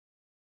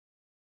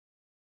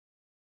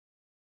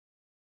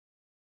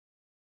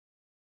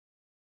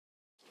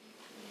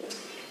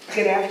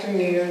Good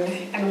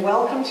afternoon, and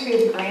welcome to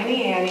the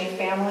Granny Annie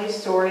Family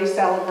Stories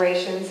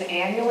Celebrations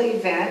annual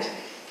event,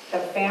 the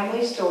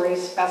Family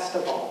Stories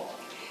Festival.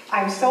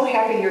 I'm so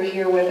happy you're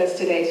here with us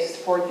today to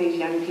support these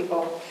young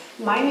people.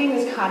 My name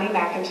is Connie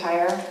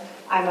McIntyre.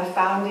 I'm a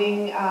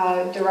founding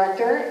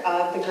director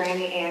of the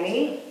Granny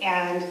Annie,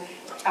 and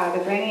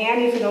the Granny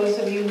Annie, for those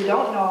of you who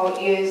don't know,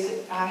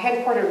 is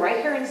headquartered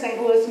right here in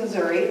St. Louis,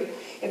 Missouri.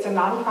 It's a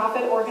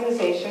nonprofit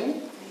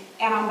organization.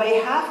 And on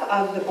behalf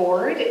of the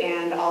board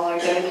and all our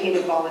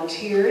dedicated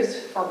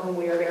volunteers, for whom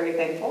we are very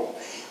thankful,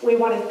 we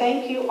want to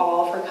thank you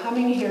all for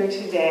coming here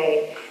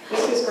today.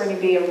 This is going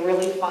to be a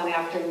really fun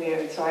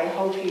afternoon, so I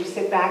hope you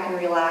sit back and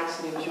relax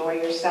and enjoy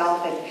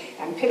yourself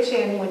and pitch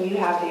in when you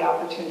have the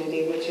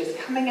opportunity, which is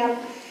coming up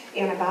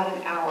in about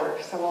an hour.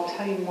 So I'll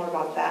tell you more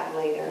about that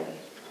later.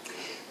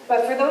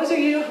 But for those of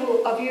you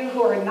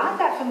who are not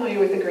that familiar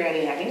with the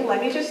Granny Annie,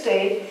 let me just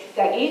say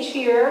that each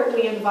year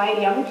we invite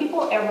young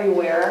people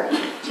everywhere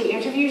to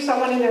interview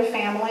someone in their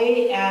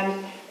family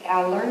and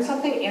learn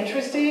something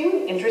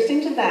interesting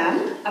to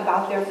them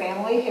about their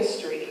family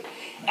history,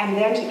 and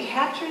then to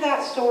capture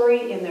that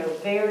story in their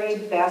very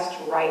best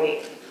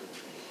writing.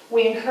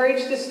 We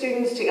encourage the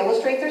students to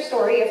illustrate their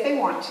story if they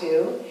want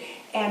to,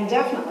 and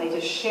definitely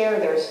to share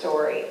their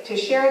story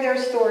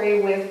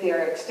with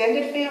their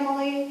extended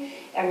family,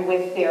 and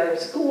with their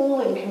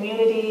school and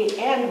community,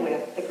 and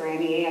with the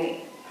Granny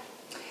Annie.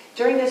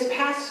 During this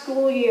past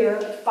school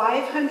year,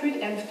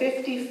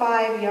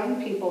 555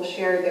 young people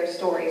shared their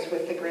stories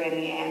with the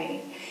Granny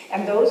Annie.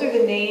 And those are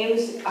the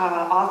names,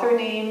 author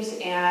names,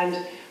 and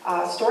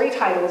story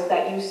titles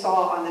that you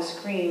saw on the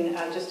screen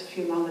just a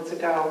few moments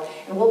ago.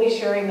 And we'll be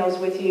sharing those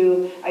with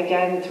you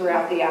again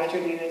throughout the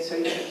afternoon, so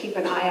you can keep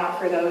an eye out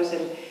for those,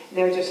 and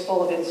they're just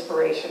full of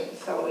inspiration.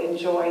 So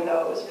enjoy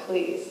those,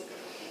 please.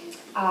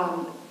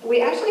 We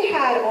actually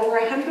had over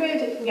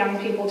 100 young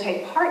people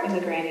take part in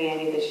the Granny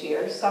Annie this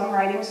year, some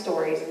writing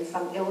stories and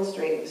some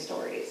illustrating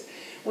stories.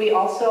 We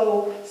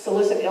also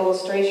solicit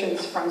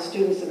illustrations from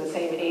students in the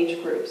same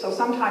age group. So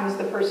sometimes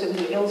the person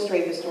who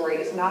illustrated the story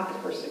is not the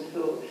person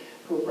who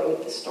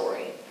wrote the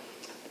story.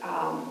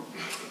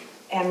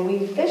 And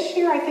this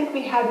year, I think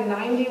we had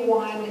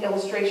 91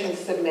 illustrations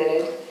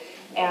submitted,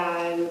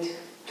 and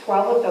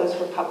 12 of those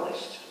were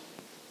published.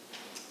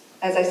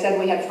 As I said,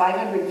 we had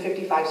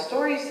 555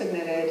 stories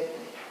submitted,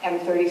 and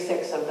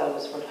 36 of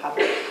those were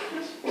published.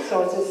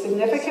 So it's a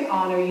significant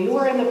honor. You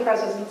are in the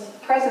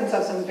presence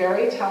of some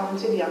very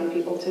talented young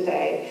people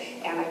today,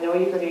 and I know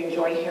you're going to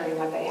enjoy hearing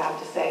what they have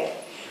to say.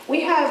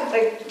 We have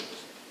a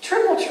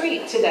triple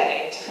treat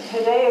today.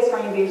 Today is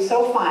going to be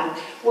so fun.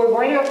 We're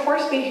going to, of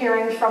course, be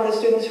hearing from the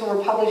students who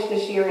were published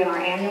this year in our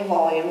annual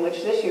volume,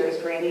 which this year is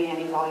Granny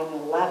Annie Volume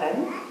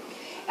 11.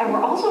 And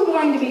we're also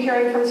going to be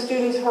hearing from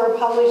students who are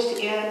published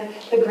in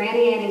the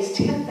Granny Annie's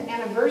 10th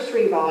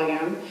anniversary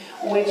volume,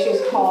 which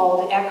is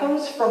called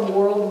Echoes from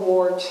World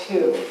War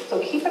II. So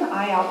keep an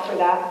eye out for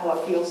that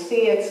book. You'll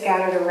see it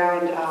scattered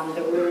around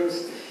the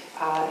rooms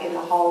in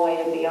the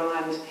hallway and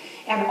beyond.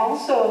 And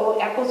also,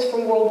 Echoes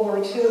from World War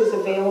II is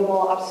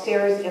available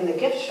upstairs in the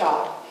gift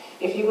shop.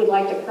 If you would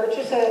like to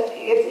purchase it,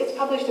 it's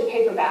published in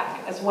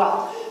paperback as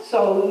well.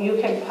 So you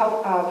can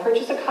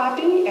purchase a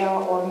copy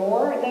or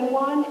more than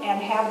one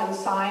and have them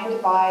signed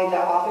by the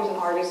authors and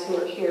artists who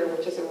are here,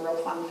 which is a real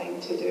fun thing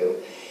to do.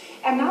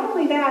 And not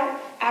only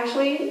that,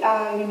 actually,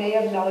 you may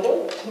have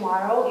noted,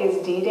 tomorrow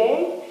is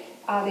D-Day,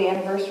 the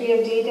anniversary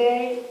of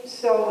D-Day.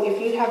 So if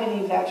you have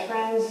any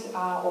veterans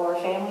or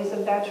families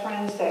of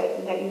veterans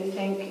that you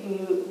think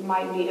you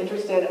might be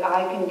interested,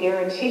 I can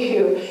guarantee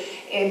you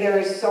there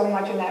is so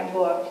much in that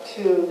book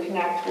to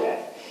connect with.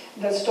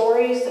 The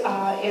stories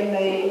in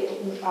the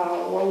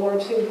World War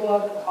II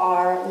book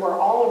were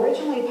all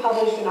originally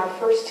published in our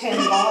first 10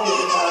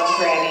 volumes of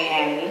Granny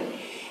Annie.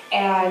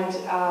 And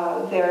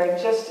they're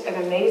just an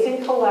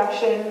amazing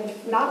collection,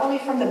 not only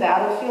from the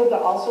battlefield,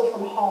 but also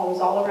from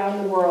homes all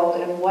around the world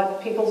and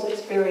what people's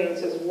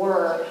experiences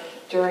were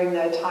during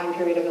the time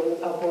period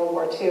of World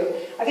War II.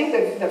 I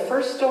think the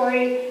first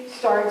story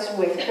starts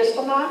with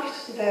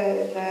Kristallnacht,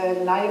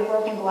 the Night of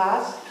Broken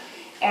Glass,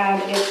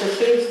 and it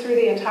proceeds through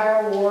the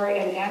entire war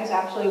and ends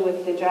actually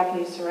with the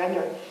Japanese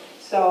surrender.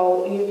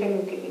 So you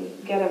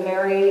can get a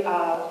very,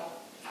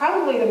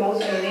 probably the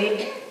most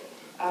unique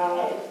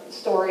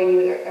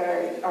story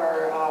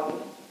or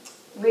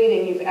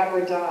reading you've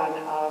ever done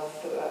of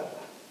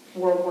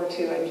World War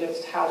II, and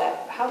just how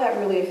that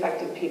really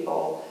affected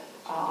people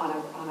on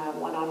a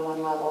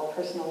one-on-one level,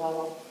 personal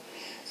level.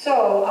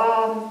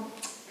 So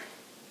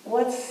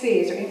let's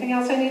see, is there anything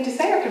else I need to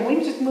say, or can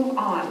we just move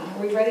on?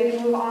 Are we ready to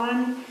move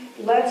on?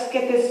 Let's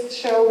get this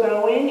show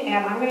going,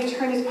 and I'm going to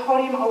turn this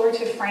podium over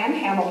to Fran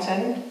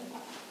Hamilton.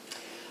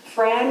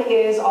 Fran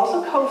is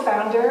also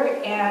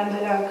co-founder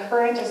and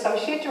current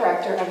associate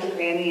director of the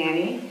Granny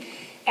Annie.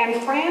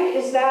 And Fran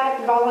is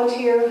that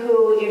volunteer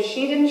who, if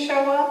she didn't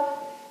show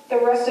up, the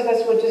rest of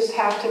us would just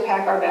have to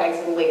pack our bags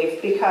and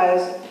leave,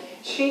 because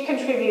she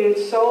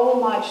contributes so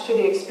much to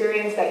the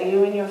experience that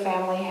you and your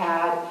family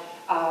had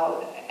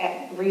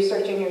at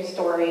researching your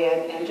story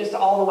and just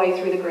all the way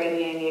through the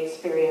Granny Annie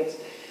experience.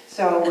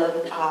 So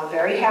we're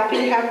very happy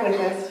to have with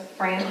us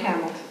Fran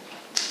Hamilton.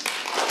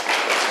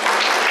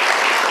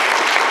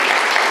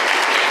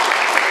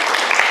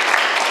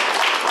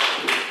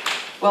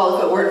 Well,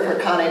 if it weren't for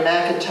Connie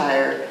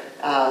McIntyre,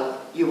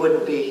 you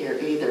wouldn't be here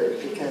either,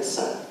 because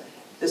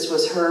this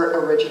was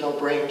her original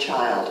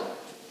brainchild.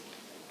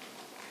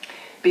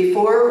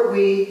 Before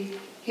we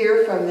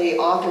hear from the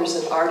authors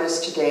and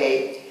artists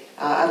today,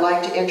 I'd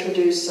like to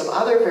introduce some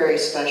other very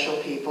special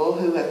people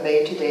who have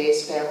made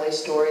today's Family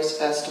Stories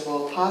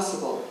Festival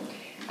possible.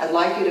 I'd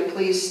like you to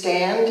please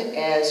stand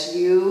as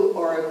you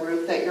or a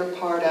group that you're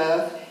part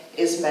of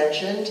is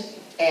mentioned,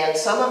 and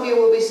some of you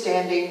will be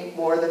standing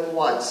more than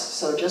once,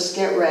 so just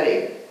get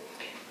ready.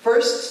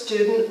 First,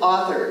 student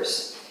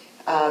authors.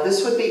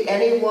 This would be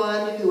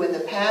anyone who in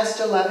the past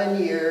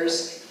 11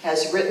 years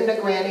has written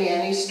a Granny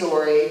Annie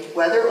story,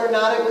 whether or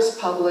not it was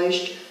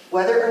published,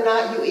 whether or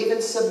not you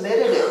even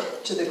submitted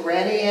it to the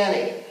Granny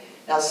Annie.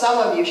 Now, some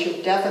of you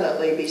should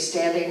definitely be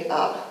standing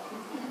up.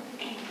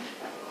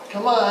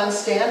 Come on,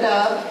 stand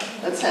up.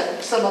 Let's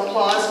have some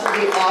applause for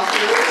the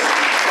authors.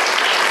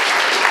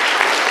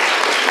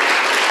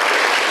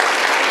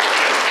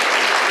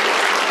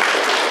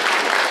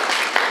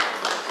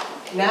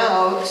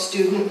 Now,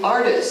 student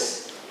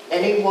artists.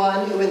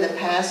 Anyone who in the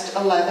past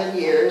 11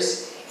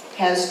 years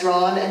has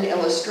drawn an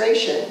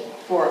illustration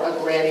for a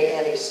Granny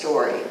Annie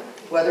story,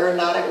 whether or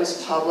not it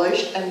was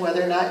published and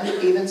whether or not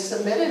you even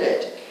submitted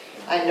it.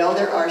 I know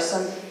there are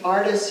some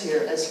artists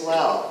here as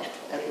well,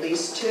 at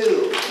least two.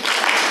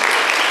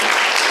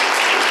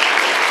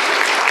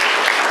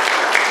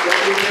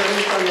 You'll be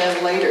hearing from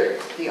them later,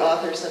 the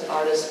authors and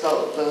artists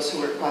both, those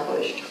who were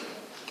published.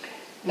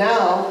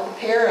 Now,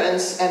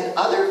 parents and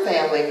other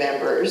family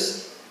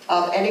members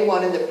of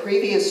anyone in the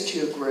previous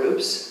two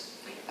groups,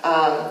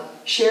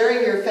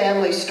 sharing your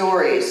family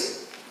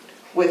stories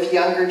with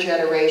younger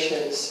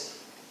generations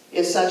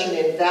is such an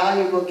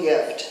invaluable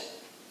gift.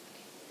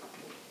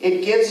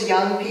 It gives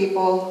young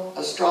people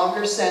a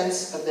stronger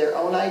sense of their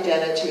own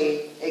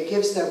identity. It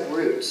gives them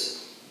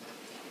roots.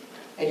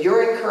 And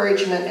your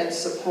encouragement and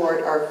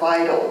support are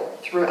vital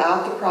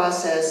throughout the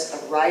process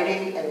of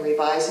writing and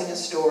revising a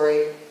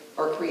story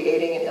or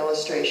creating an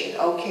illustration.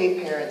 Okay,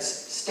 parents,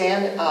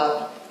 stand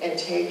up and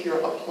take your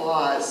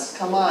applause.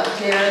 Come on,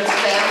 parents,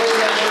 family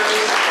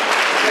members,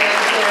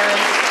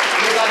 grandparents,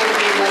 anybody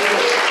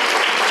related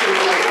to a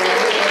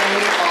Granny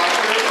Annie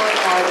author or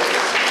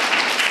artist.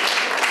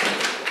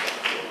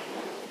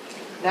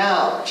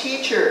 Now,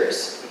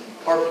 teachers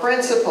or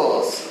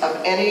principals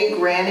of any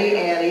Granny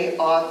Annie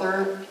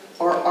author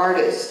or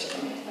artist.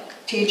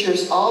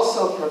 Teachers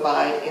also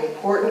provide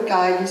important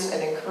guidance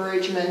and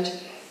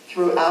encouragement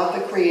throughout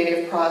the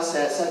creative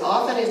process, and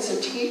often it's a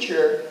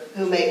teacher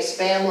who makes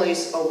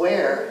families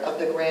aware of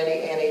the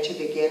Granny Annie to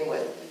begin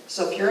with.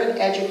 So if you're an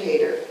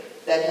educator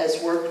that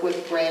has worked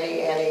with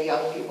Granny Annie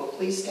young people,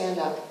 please stand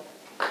up.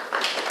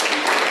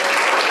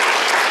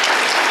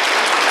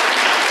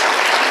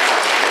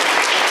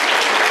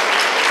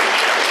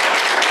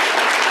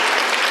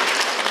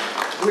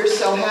 We're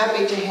so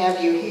happy to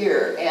have you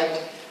here, and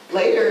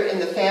later in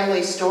the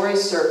Family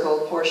Stories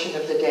Circle portion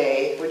of the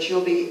day, which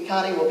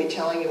Connie will be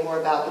telling you more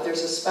about, but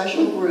there's a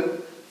special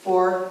group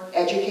for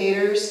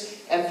educators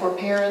and for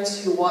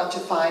parents who want to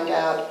find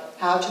out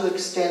how to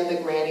extend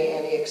the Granny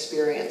Annie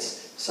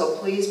experience. So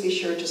please be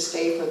sure to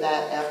stay for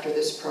that after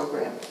this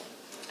program.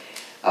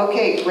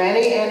 Okay,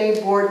 Granny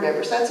Annie board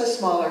members. That's a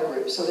smaller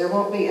group, so there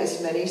won't be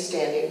as many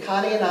standing.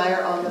 Connie and I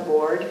are on the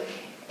board,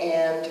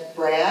 and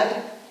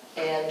Brad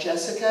and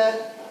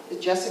Jessica.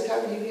 Jessica,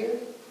 are you here?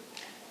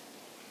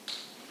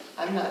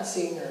 I'm not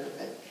seeing her,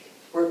 but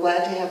we're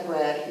glad to have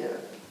Brad here.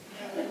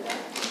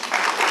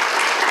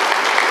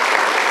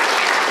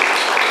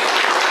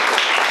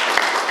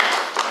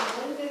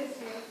 Linda is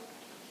here.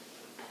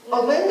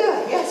 Oh,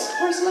 Linda, yes,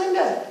 where's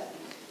Linda?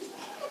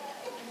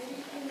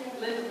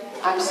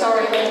 I'm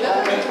sorry,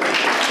 Linda.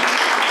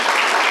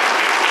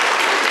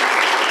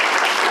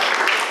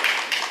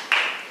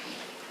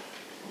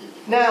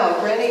 Now,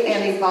 Granny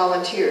Annie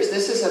volunteers.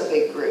 This is a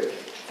big group.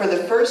 For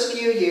the first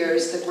few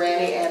years, the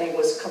Granny Annie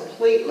was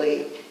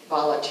completely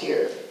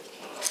volunteer,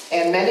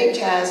 and many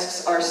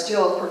tasks are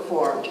still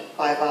performed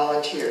by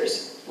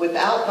volunteers.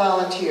 Without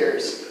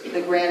volunteers,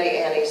 the Granny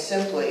Annie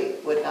simply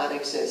would not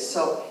exist.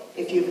 So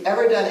if you've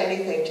ever done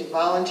anything to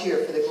volunteer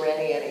for the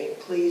Granny Annie,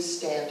 please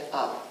stand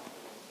up.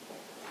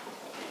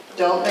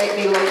 Don't make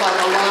me look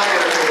like a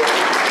liar here.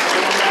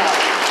 Stand up.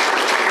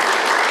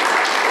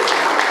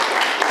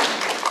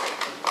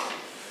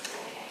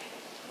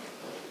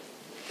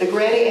 The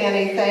Granny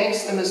Annie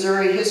thanks the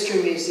Missouri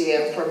History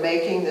Museum for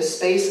making the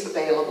space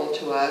available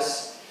to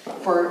us,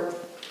 for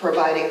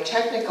providing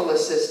technical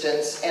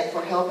assistance, and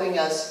for helping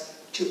us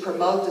to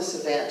promote this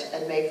event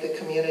and make the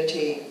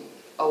community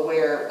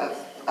aware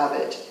of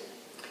it.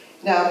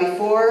 Now,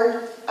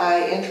 before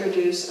I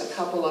introduce a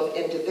couple of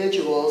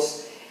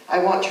individuals, I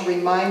want to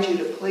remind you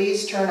to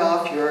please turn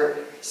off your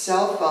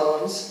cell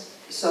phones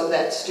so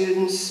that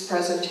students'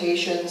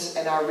 presentations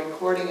and our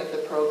recording of the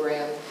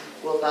program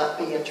will not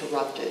be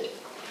interrupted.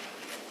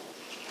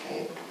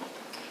 Okay.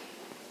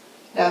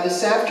 Now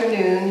this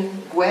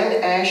afternoon,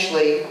 Gwen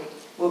Ashley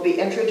will be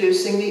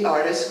introducing the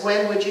artist.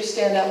 Gwen, would you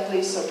stand up,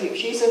 please? So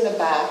she's in the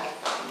back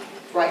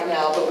right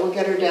now, but we'll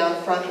get her down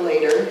front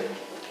later.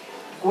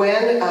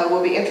 Gwen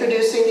will be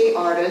introducing the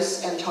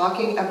artists and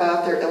talking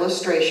about their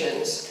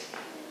illustrations.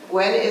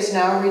 Gwen is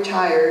now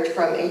retired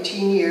from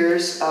 18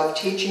 years of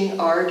teaching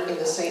art in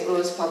the St.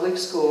 Louis Public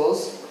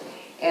Schools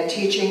and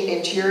teaching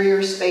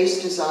interior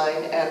space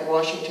design at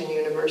Washington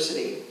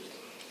University.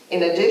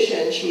 In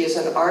addition, she is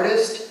an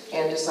artist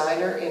and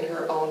designer in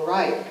her own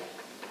right.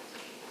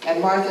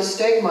 And Martha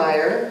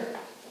Stegmeyer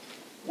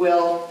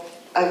will,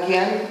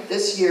 again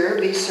this year,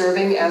 be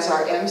serving as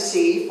our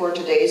MC for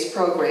today's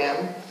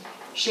program.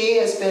 She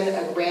has been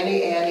a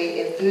Granny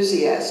Annie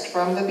enthusiast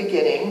from the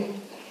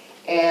beginning,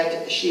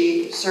 and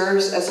she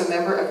serves as a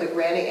member of the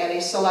Granny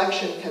Annie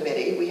Selection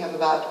Committee. We have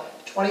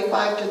about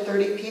 25 to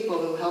 30 people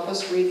who help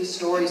us read the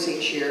stories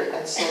each year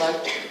and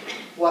select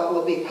what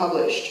will be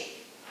published.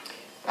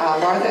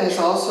 Martha has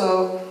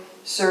also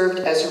served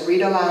as a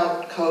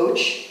read-aloud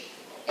coach,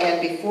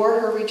 and before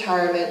her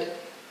retirement,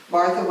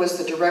 Martha was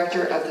the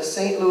director of the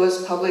St.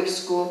 Louis Public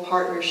School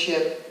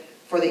Partnership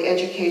for the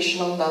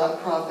educational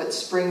nonprofit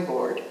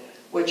Springboard,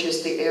 which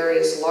is the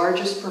area's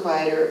largest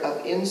provider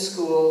of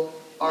in-school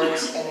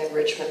arts and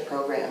enrichment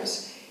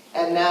programs.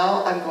 And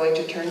now I'm going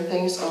to turn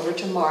things over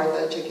to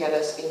Martha to get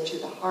us into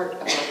the heart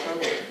of our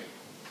program.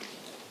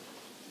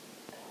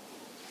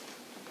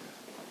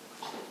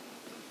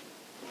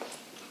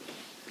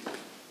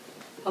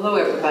 Hello,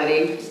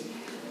 everybody.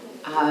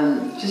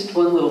 Just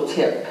one little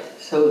tip.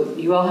 So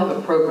you all have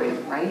a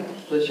program, right?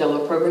 Those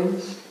yellow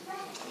programs?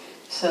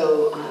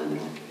 So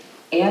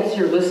as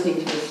you're listening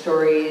to the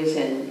stories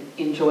and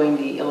enjoying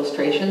the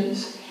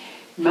illustrations,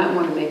 you might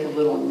want to make a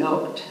little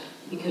note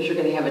because you're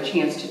going to have a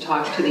chance to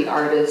talk to the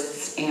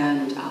artists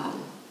and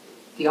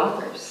the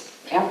authors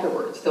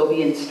afterwards. They'll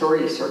be in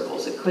story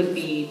circles. It could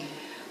be,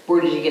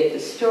 where did you get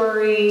this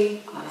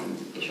story?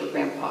 Is your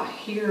grandpa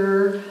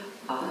here?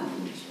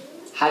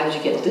 How did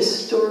you get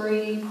this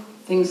story?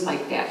 Things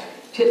like that.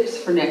 Tips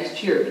for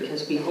next year,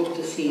 because we hope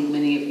to see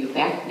many of you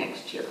back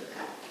next year.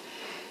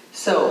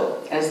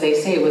 So, as they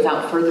say,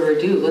 without further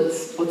ado,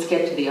 let's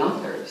get to the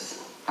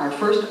authors. Our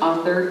first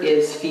author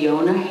is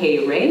Fiona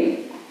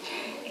Hayray,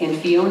 and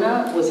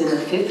Fiona was in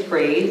the 5th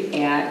grade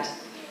at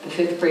the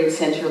 5th grade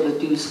Center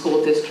Ladue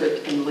School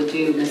District in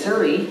Ladue,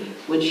 Missouri,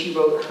 when she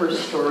wrote her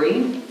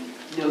story,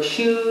 No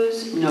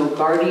Shoes, No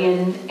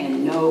Guardian,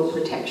 and No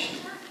Protection.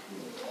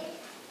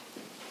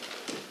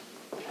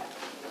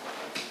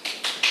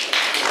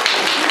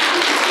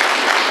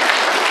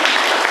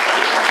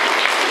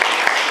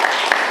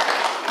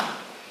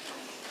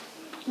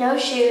 No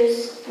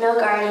shoes, no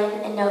guardian,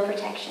 and no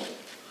protection.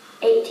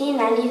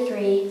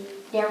 1893,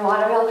 near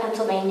Waterville,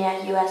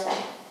 Pennsylvania, USA.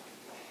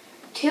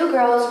 2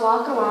 girls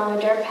walk along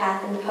a dirt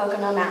path in the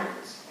Pocono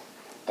Mountains.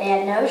 They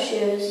had no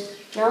shoes,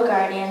 no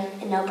guardian,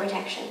 and no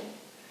protection.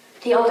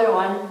 The older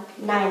one,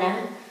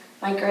 Nina,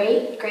 my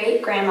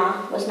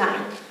great-great-grandma, was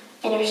 9,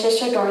 and her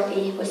sister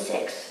Dorothy was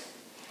 6.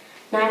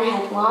 Nina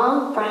had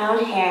long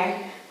brown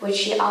hair, which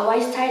she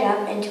always tied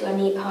up into a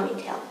neat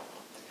ponytail.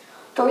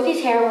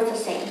 Dorothy's hair was the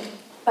same,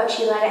 but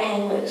she let it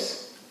hang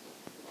loose.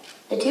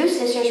 The 2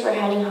 sisters were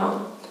heading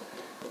home.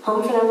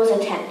 Home for them was a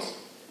tent,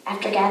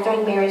 after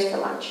gathering berries for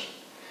lunch.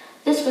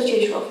 This was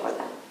usual for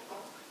them.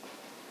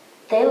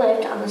 They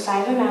lived on the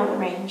side of a mountain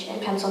range in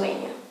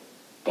Pennsylvania.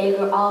 They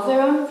grew all of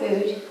their own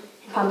food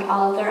and pumped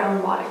all of their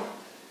own water.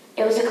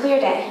 It was a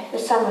clear day. The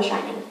sun was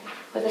shining,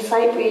 with a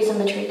slight breeze in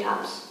the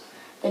treetops.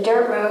 The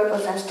dirt road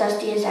was as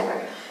dusty as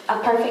ever,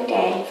 a perfect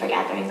day for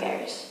gathering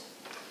berries.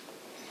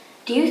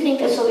 Do you think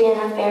this will be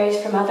enough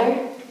berries for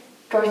Mother?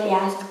 Dorothy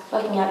asked,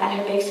 looking up at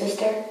her big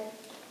sister.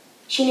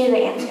 She knew the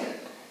answer.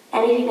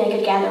 Anything they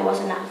could gather was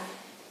enough.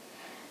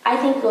 I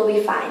think we'll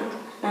be fine,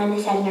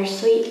 Nina said in her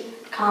sweet,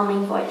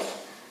 calming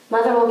voice.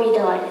 Mother will be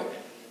delighted.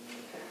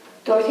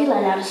 Dorothy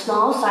let out a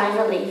small sigh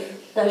of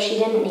relief, though she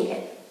didn't need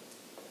it.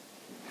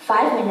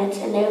 5 minutes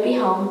and they would be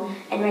home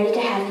and ready to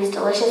have these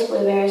delicious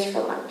blueberries for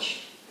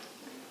lunch.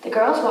 The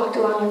girls walked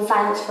along in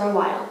silence for a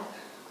while,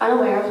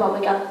 unaware of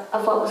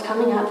what was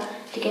coming up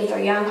to give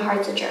their young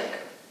hearts a jerk.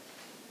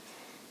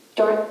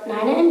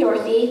 Nina and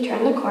Dorothy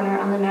turned the corner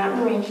on the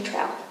mountain range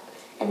trail,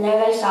 and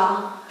there they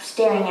saw,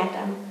 staring at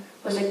them,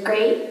 was a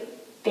great,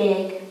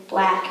 big,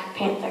 black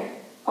panther,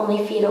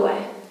 only feet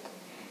away.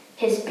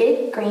 His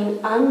big, green,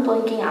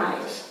 unblinking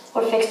eyes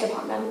were fixed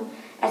upon them,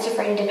 as if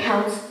ready to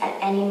pounce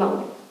at any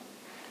moment.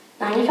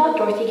 Nina felt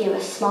Dorothy give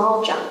a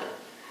small jump,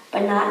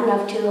 but not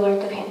enough to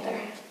alert the panther.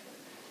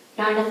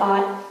 Nina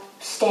thought,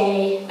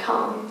 stay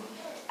calm,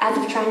 as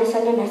if trying to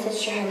send a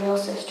message to her little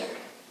sister.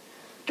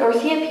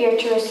 Dorothy appeared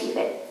to receive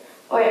it,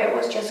 or it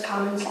was just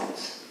common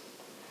sense.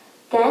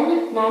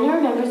 Then Nina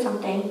remembered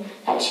something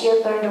that she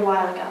had learned a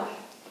while ago.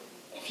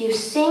 If you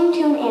sing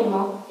to an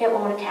animal, it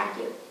won't attack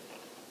you.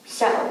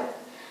 So,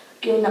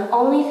 doing the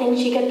only thing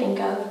she could think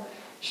of,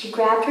 she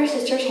grabbed her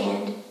sister's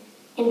hand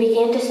and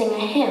began to sing a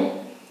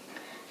hymn.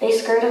 They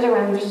skirted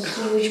around the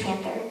huge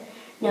panther,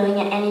 knowing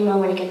at any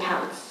moment it could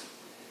pounce.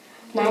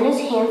 Nina's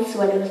hands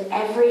sweated with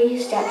every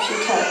step she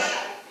took.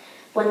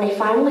 When they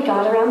finally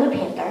got around the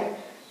panther,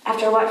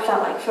 after what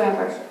felt like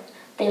forever,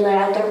 they let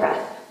out their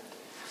breath.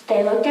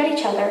 They looked at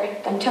each other,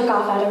 then took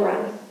off at a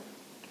run.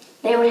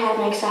 They would have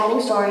an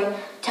exciting story to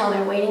tell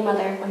their waiting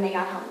mother when they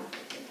got home.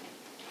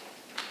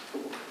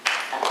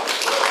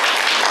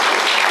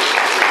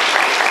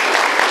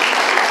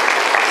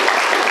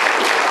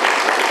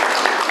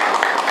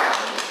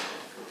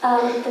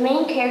 The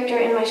main character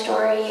in my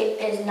story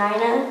is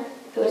Nina,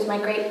 who is my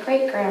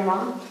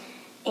great-great-grandma,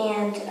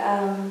 and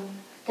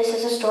this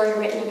is a story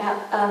written about,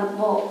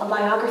 a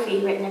biography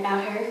written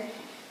about her,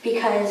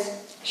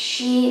 because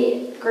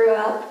she grew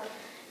up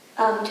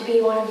to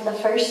be one of the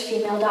first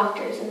female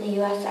doctors in the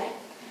USA.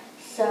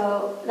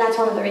 So that's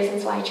one of the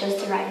reasons why I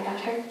chose to write about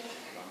her.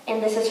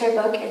 And this is her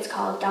book. It's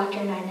called Dr.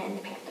 Nina and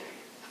the Panther.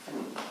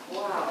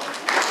 Wow.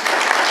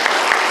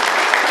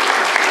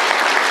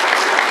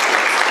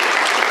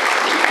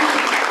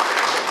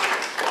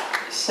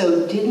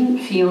 So didn't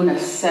Fiona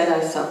set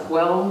us up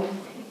well?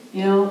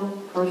 You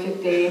know,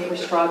 perfect day for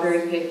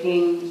strawberry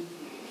picking.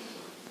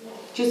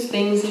 Just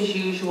things as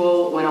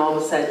usual when all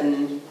of a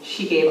sudden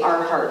she gave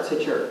our hearts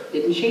a jerk,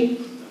 didn't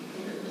she?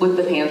 With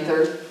the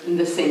panther and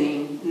the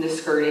singing and the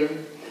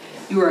skirting.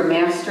 You were a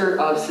master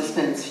of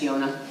suspense,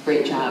 Fiona.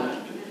 Great job.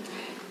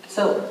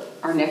 So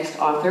our next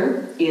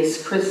author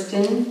is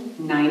Kristen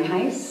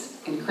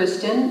Nineheis, and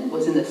Kristen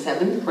was in the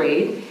 7th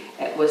grade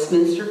at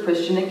Westminster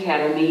Christian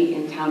Academy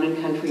in Town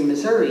and Country,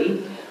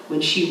 Missouri,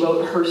 when she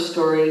wrote her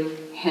story,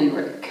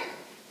 Henrik.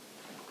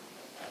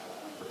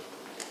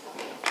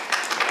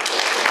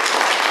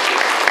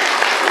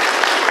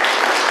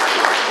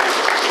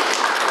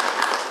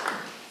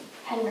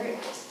 Henrik,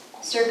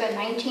 circa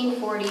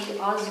 1940,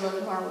 Oslo,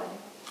 Norway.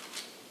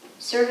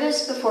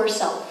 Service before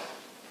self.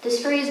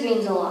 This phrase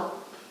means a lot.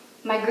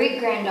 My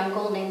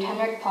great-granduncle named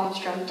Henrik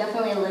Palmström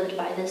definitely lived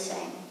by this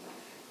saying.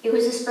 It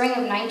was the spring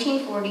of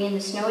 1940 in the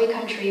snowy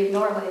country of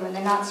Norway when the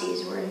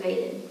Nazis were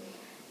invaded.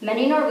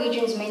 Many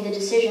Norwegians made the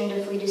decision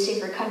to flee to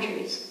safer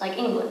countries, like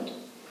England.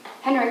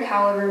 Henrik,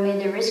 however, made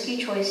the risky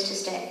choice to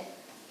stay.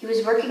 He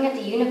was working at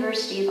the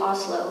University of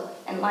Oslo,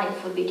 and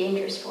life would be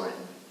dangerous for him.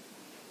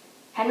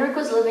 Henrik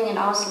was living in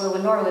Oslo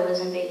when Norway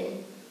was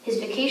invaded. His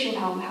vacation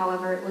home,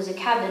 however, was a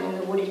cabin in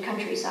the wooded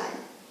countryside.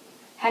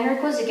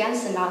 Henrik was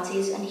against the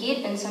Nazis, and he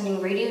had been sending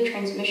radio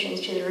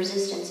transmissions to the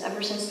resistance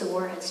ever since the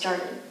war had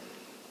started.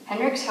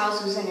 Henrik's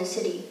house was in a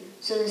city,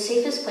 so the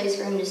safest place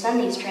for him to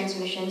send these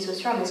transmissions was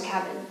from his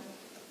cabin.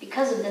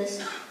 Because of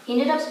this, he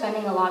ended up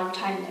spending a lot of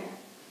time there.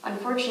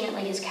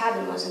 Unfortunately, his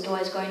cabin wasn't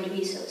always going to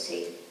be so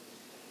safe.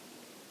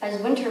 As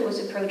winter was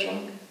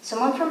approaching,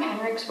 someone from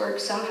Henrik's work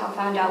somehow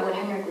found out what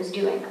Henrik was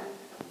doing.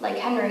 Like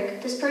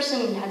Henrik, this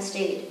person had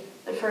stayed,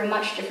 but for a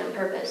much different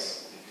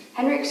purpose.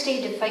 Henrik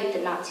stayed to fight the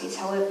Nazis,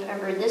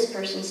 however, this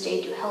person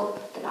stayed to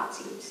help the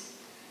Nazis.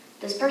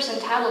 This person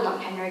tattled on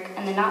Henrik,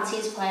 and the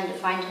Nazis planned to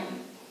find him.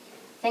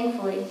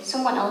 Thankfully,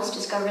 someone else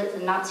discovered that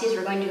the Nazis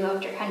were going to go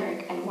after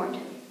Henrik and warned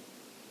him.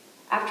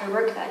 After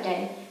work that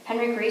day,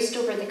 Henrik raced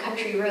over the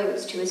country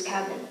roads to his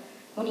cabin.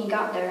 When he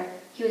got there,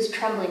 he was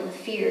trembling with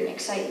fear and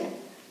excitement.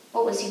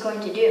 What was he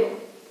going to do?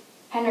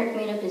 Henrik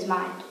made up his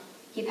mind.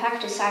 He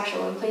packed a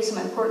satchel and placed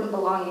some important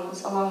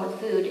belongings, along with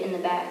food, in the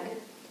bag.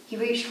 He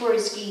reached for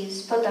his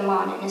skis, put them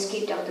on, and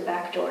escaped out the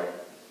back door.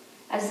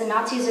 As the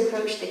Nazis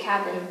approached the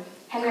cabin,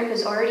 Henrik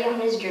was already on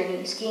his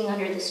journey, skiing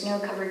under the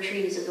snow-covered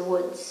trees of the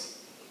woods.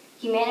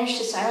 He managed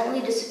to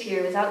silently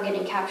disappear without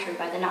getting captured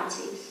by the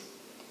Nazis.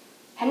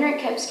 Henrik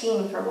kept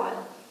skiing for a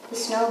while. The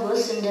snow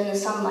glistened in the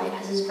sunlight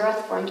as his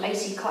breath formed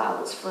icy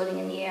clouds floating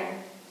in the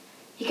air.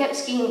 He kept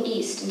skiing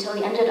east until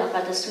he ended up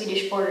at the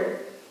Swedish border.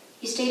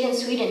 He stayed in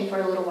Sweden for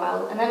a little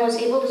while and then was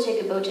able to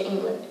take a boat to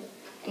England.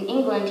 In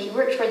England, he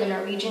worked for the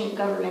Norwegian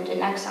government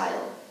in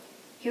exile.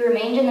 He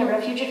remained in the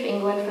refuge of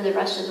England for the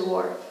rest of the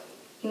war.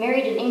 He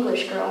married an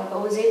English girl,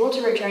 but was able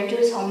to return to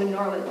his home in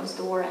Norway once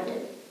the war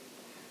ended.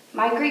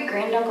 My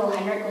great-granduncle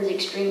Henrik was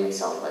extremely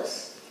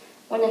selfless.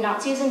 When the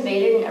Nazis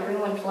invaded and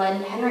everyone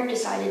fled, Henrik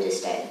decided to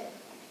stay.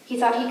 He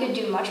thought he could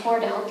do much more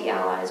to help the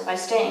Allies by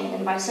staying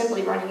than by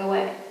simply running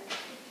away.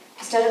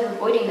 Instead of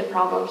avoiding the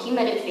problem, he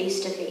met it face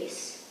to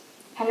face.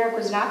 Henrik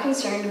was not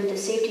concerned with the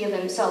safety of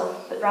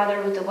himself, but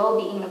rather with the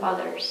well-being of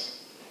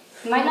others.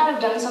 He might not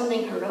have done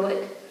something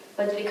heroic,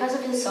 but because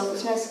of his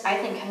selflessness, I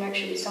think Henrik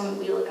should be someone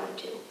we look up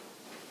to.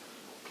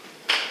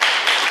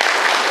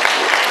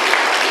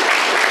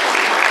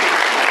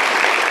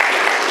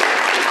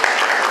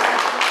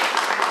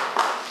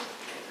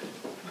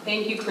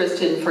 Thank you,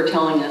 Kristen, for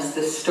telling us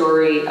this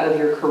story of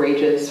your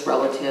courageous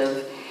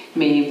relative.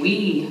 May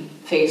we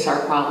face our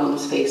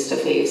problems face to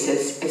face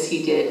as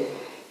he did.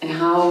 And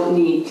how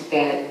neat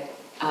that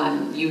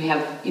you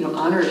have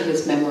honored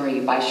his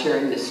memory by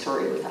sharing this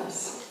story with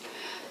us.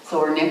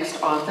 So our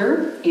next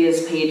author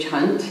is Paige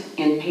Hunt,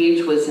 and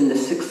Paige was in the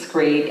 6th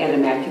grade at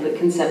Immaculate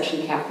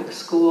Conception Catholic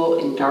School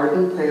in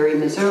Dardenne Prairie,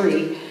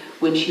 Missouri,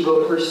 when she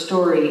wrote her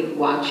story,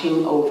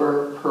 Watching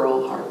Over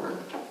Pearl Harbor.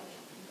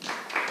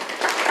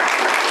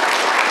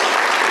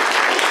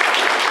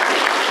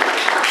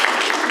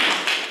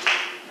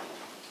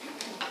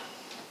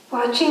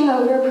 Watching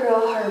over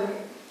Pearl Harbor,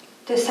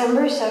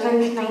 December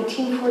 7th,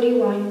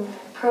 1941,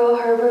 Pearl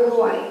Harbor,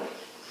 Hawaii.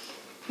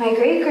 My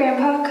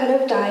great-grandpa could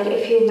have died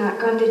if he had not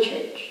gone to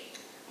church.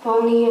 While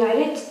in the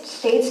United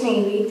States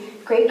Navy,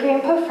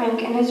 great-grandpa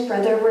Frank and his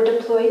brother were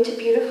deployed to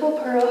beautiful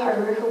Pearl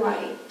Harbor,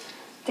 Hawaii.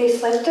 They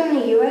slept on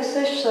the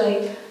USS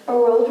Schley, a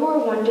World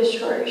War I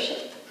destroyer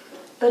ship.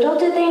 Little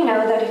did they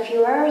know that a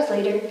few hours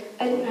later,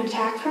 an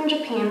attack from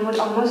Japan would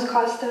almost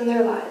cost them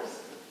their lives.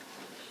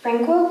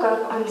 Frank woke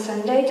up on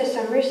Sunday,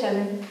 December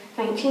 7,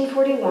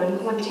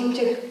 1941, wanting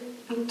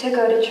to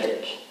go to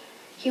church.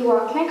 He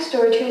walked next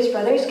door to his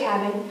brother's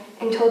cabin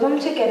and told them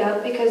to get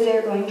up because they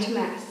were going to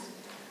Mass.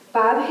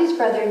 Bob, his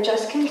brother,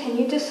 just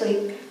continued to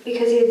sleep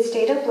because he had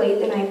stayed up late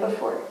the night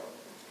before.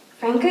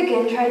 Frank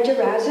again tried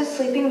to rouse his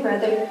sleeping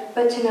brother,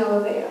 but to no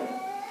avail.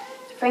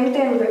 Frank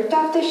then ripped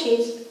off the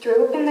sheets,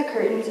 threw open the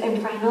curtains,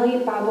 and finally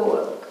Bob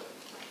awoke.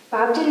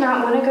 Bob did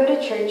not want to go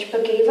to church,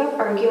 but gave up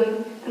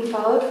arguing and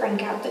followed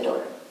Frank out the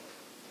door.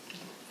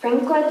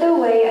 Frank led the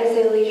way as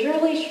they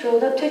leisurely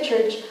strolled up to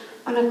church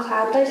on a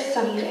cloudless,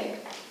 sunny day.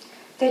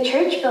 The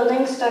church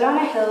building stood on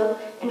a hill,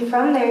 and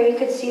from there you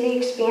could see the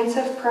expanse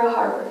of Pearl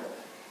Harbor.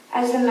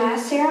 As the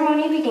Mass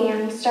ceremony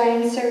began,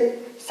 sirens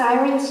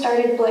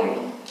started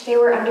blaring. They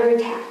were under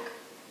attack.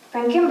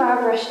 Frank and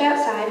Bob rushed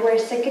outside where a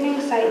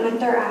sickening sight met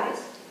their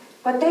eyes.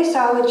 What they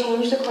saw would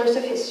change the course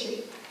of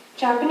history.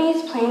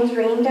 Japanese planes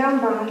rained down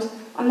bombs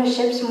on the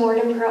ships moored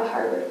in Pearl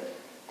Harbor.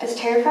 As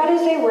terrified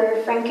as they were,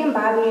 Frank and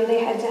Bob knew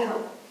they had to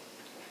help.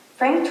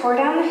 Frank tore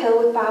down the hill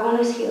with Bob on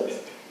his heels.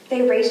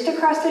 They raced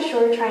across the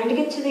shore trying to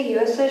get to the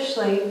USS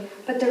Schley,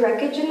 but the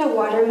wreckage in the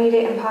water made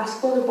it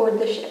impossible to board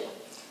the ship.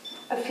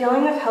 A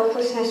feeling of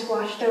helplessness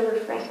washed over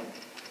Frank.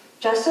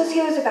 Just as he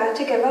was about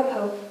to give up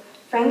hope,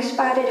 Frank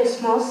spotted a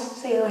small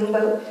sailing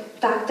boat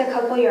docked a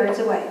couple yards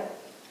away.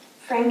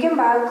 Frank and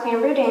Bob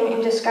clambered in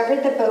and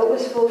discovered the boat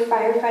was full of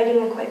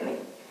firefighting equipment.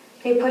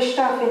 They pushed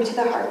off into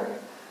the harbor.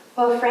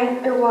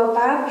 While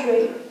Bob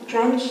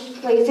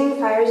drenched blazing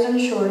fires on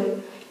shore,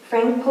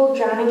 Frank pulled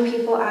drowning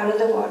people out of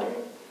the water.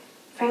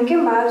 Frank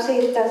and Bob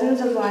saved dozens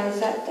of lives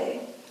that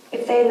day.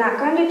 If they had not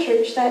gone to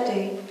church that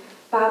day,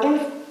 Bob and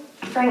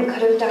Frank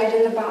could have died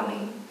in the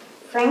bombing.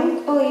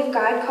 Frank believed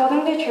God called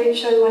him to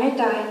church so he wouldn't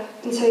die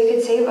and so he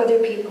could save other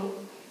people.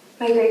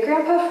 My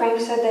great-grandpa Frank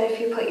said that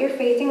if you put your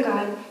faith in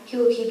God, he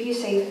will keep you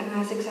safe, and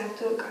that's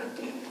exactly what God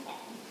did.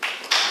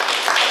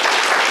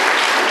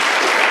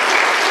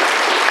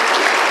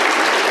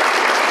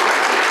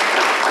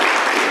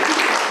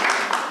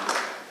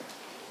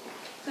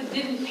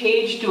 Didn't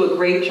Paige do a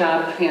great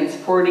job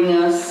transporting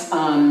us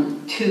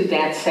to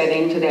that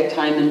setting, to that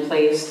time and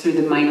place, through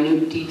the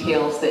minute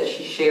details that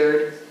she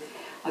shared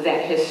of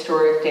that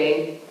historic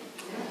day?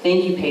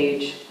 Thank you,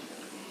 Paige.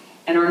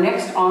 And our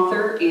next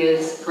author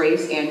is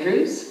Grace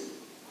Andrews.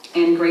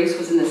 And Grace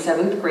was in the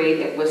 7th grade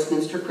at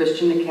Westminster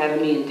Christian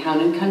Academy in Town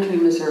and Country,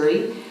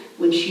 Missouri,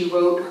 when she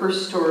wrote her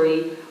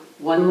story,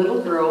 One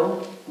Little Girl,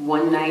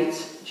 One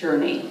Night's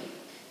Journey.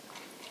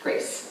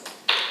 Grace.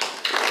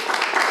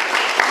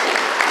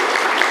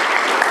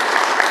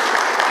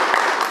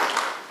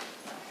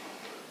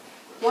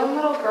 One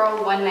Little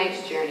Girl, One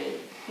Night's Journey,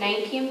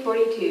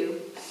 1942,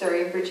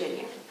 Surrey,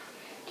 Virginia.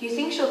 Do you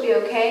think she'll be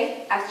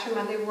okay? Asked her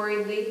mother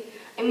worriedly.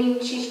 I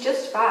mean, she's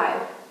just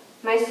 5.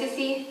 My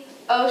sissy,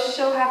 oh,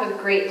 she'll have a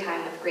great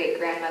time with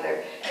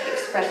great-grandmother,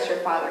 expressed her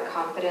father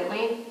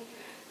confidently.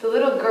 The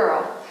little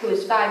girl, who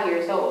was 5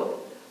 years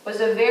old,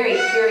 was a very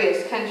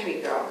curious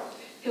country girl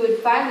who would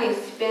finally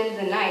spend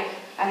the night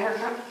at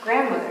her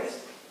grandmother's.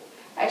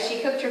 As she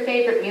cooked her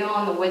favorite meal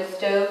on the wood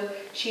stove,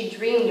 she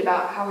dreamed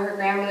about how her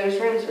grandmother's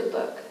rooms would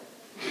look.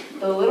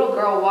 The little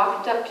girl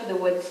walked up to the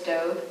wood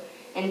stove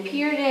and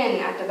peered in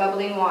at the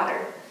bubbling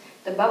water.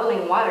 The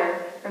bubbling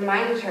water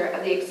reminded her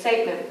of the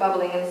excitement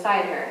bubbling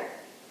inside her.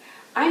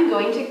 I'm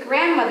going to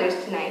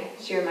grandmother's tonight,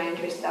 she reminded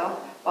herself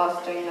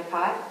while stirring the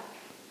pot.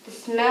 The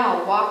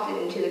smell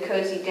wafted into the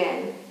cozy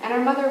den, and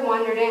her mother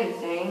wandered in,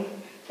 saying,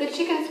 The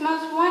chicken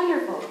smells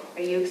wonderful.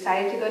 Are you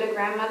excited to go to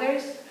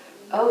grandmother's?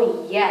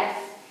 Oh, yes.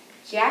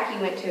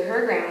 Jackie went to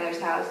her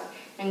grandmother's house,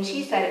 and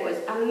she said it was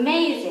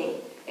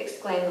amazing,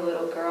 exclaimed the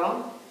little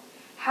girl.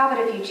 How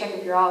about if you check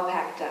if you're all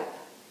packed up?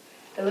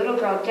 The little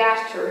girl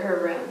dashed to her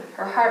room,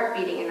 her heart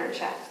beating in her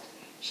chest.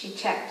 She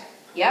checked.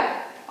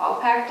 Yep,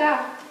 all packed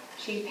up.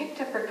 She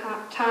picked up her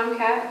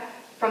tomcat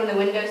from the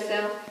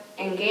windowsill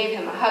and gave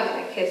him a hug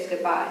and a kiss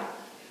goodbye.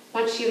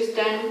 Once she was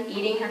done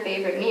eating her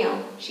favorite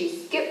meal, she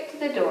skipped to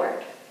the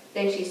door.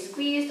 Then she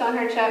squeezed on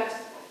her chucks,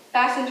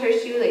 fastened her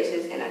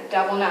shoelaces in a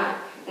double knot,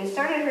 and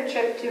started her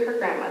trip to her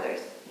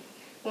grandmother's.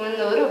 When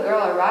the little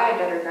girl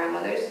arrived at her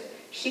grandmother's,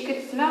 she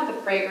could smell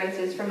the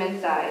fragrances from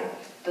inside.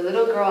 The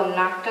little girl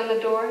knocked on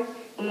the door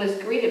and was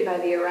greeted by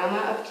the aroma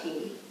of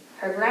tea.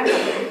 Her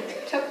grandmother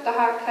took the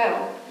hot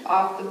kettle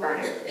off the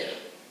burner.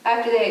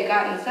 After they had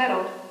gotten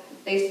settled,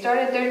 they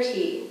started their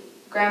tea.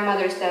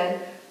 Grandmother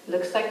said,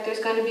 Looks like there's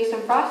going to be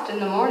some frost in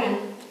the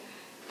morning.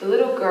 The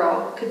little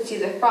girl could see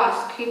the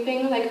frost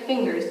creeping like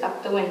fingers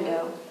up the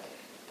window.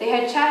 They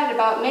had chatted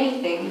about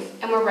many things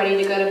and were ready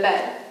to go to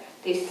bed.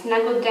 They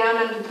snuggled down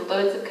under the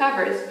loads of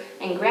covers,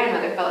 and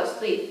grandmother fell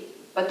asleep.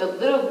 But the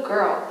little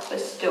girl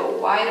was still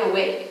wide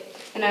awake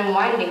and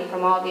unwinding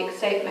from all the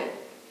excitement.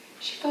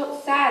 She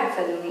felt sad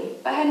suddenly,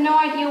 but had no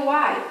idea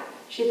why.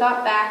 She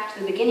thought back to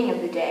the beginning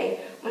of the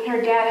day when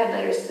her dad had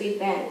let her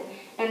sleep in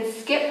and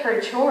skip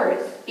her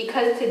chores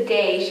because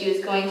today she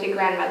was going to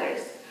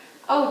grandmother's.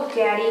 "Oh,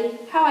 Daddy,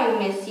 how I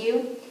miss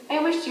you. I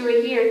wish you were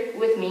here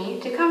with me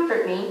to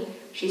comfort me,"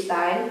 she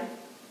sighed.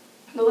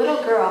 The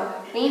little girl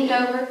leaned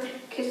over,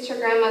 kissed her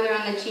grandmother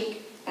on the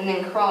cheek, and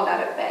then crawled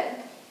out of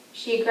bed.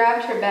 She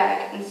grabbed her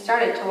bag and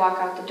started to walk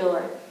out the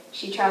door.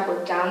 She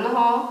traveled down the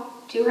hall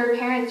to her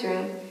parents'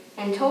 room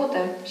and told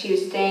them she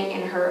was staying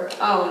in her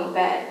own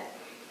bed.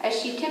 As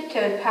she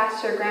tiptoed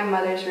past her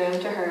grandmother's room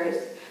to hers,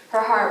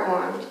 her heart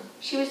warmed.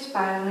 She was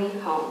finally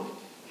home.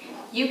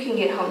 You can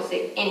get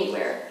homesick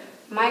anywhere.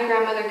 My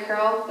grandmother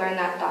Carol learned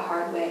that the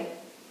hard way.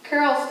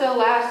 Carol still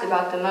laughs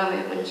about the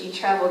moment when she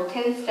traveled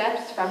 10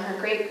 steps from her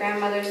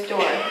great-grandmother's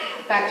door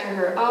back to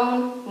her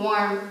own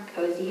warm,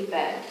 cozy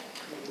bed.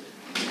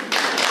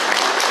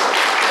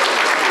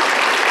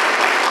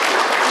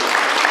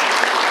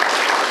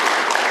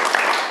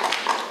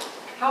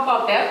 How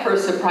about that for a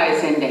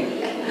surprise ending?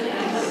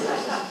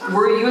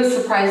 Were you as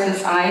surprised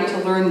as I to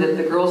learn that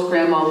the girl's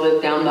grandma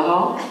lived down the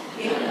hall?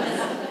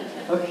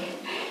 Okay.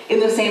 In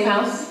the same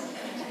house?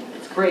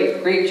 It's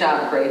great. Great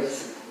job,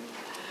 Grace.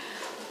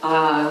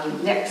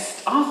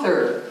 Next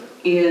author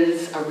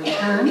is a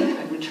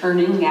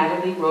returning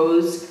Natalie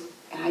Rose,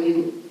 and I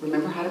didn't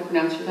remember how to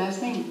pronounce her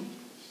last name.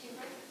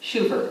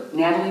 Schuver.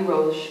 Natalie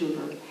Rose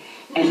Schuver.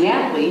 And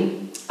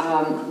Natalie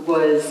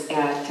was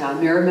at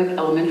Merrimack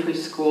Elementary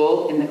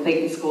School in the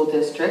Clayton School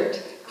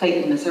District,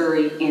 Clayton,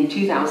 Missouri, in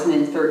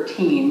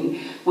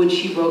 2013 when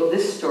she wrote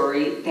this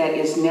story that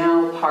is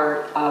now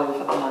part of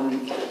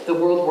the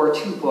World War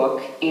II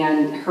book.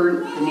 And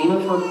the name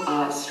of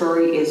her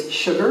story is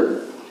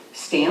Sugar,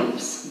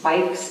 Stamps,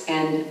 Bikes,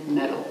 and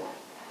Metal.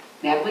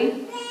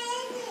 Natalie?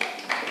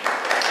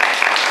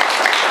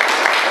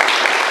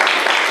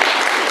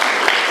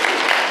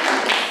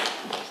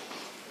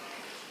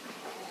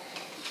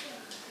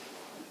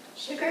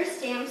 Sugar,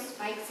 Stamps,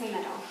 Bikes, and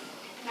Metal.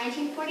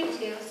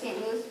 1942,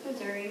 St. Louis,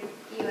 Missouri,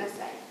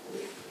 USA.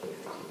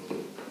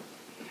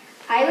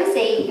 I was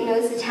 8 and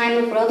it was the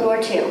time of World War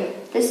II.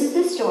 This is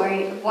the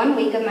story of 1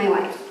 week of my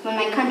life when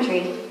my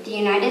country, the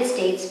United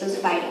States, was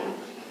fighting.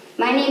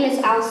 My name is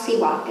Al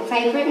Seawalk. If I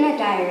had written a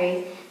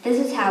diary, this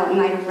is how it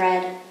might have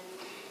read.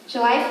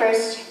 July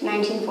 1st,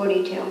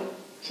 1942.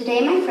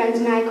 Today my friends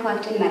and I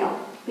collected metal.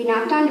 We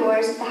knocked on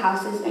doors at the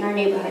houses in our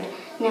neighborhood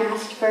and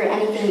asked for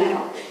anything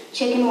metal.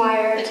 Chicken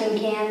wire, tin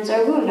cans,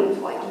 or aluminum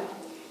foil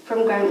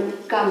from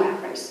gum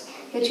wrappers,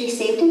 which we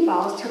saved in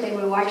balls till they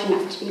were large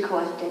enough to be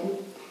collected.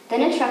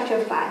 Then a truck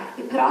drove by.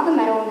 We put all the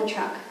metal in the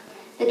truck.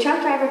 The truck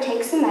driver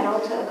takes the metal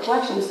to a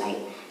collection site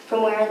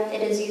from where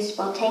it is used to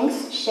build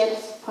tanks,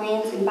 ships,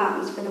 planes, and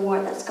bombs for the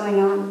war that's going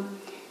on.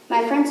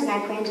 My friends and I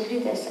plan to do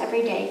this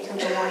every day till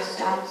the war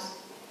stops.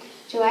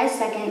 July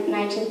 2nd,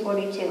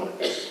 1942.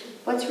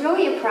 What's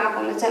really a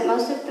problem is that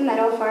most of the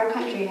metal for our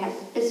country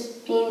is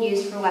being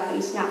used for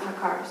weapons, not for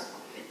cars.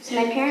 So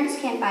my parents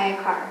can't buy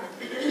a car,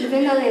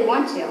 even though they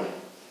want to.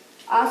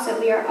 Also,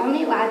 we are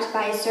only allowed to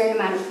buy a certain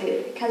amount of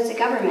food because the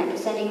government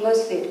is sending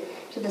most food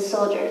to the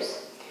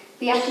soldiers.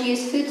 We have to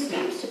use food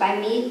stamps to buy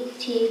meat,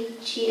 tea,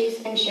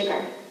 cheese, and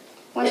sugar.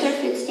 Once our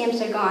food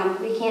stamps are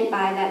gone, we can't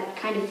buy that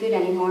kind of food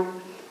anymore.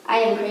 I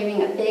am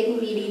craving a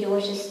big, meaty,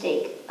 delicious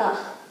steak. Ugh.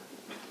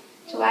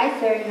 July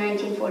 3rd,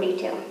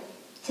 1942.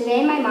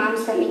 Today my mom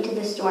sent me to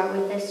the store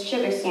with this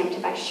sugar stamp to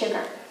buy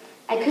sugar.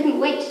 I couldn't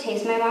wait to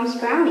taste my mom's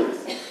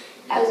brownies.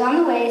 I was on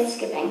the way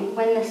skipping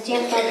when the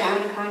stamp fell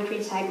down a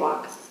concrete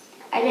sidewalk.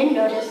 I didn't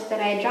notice that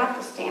I had dropped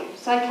the stamp,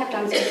 so I kept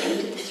on skipping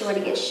to the store to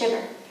get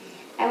sugar.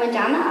 I went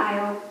down the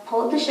aisle,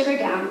 pulled the sugar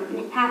down,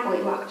 and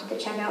happily walked to the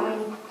checkout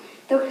lane.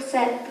 The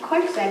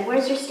clerk said,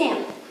 "Where's your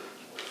stamp?"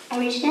 I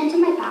reached into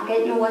my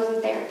pocket and it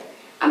wasn't there.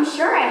 "I'm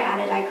sure I had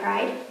it," I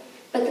cried.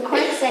 But the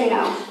clerk said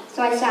no,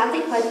 so I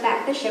sadly put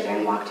back the sugar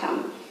and walked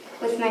home.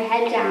 With my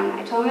head down,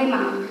 I told my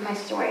mom my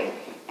story,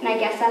 and I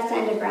guess that's the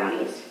end of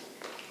brownies.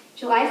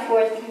 July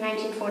 4th,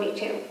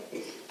 1942.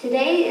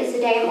 Today is the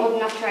day I'm old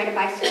enough to ride a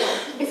bicycle.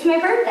 It's my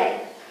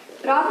birthday.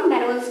 But all the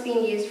metal is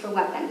being used for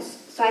weapons,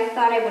 so I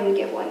thought I wouldn't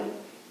get one.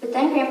 But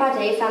then Grandpa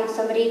Dave found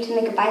somebody to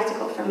make a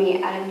bicycle for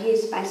me out of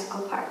used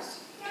bicycle parts.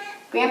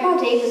 Grandpa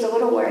Dave is a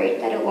little worried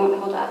that it won't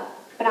hold up,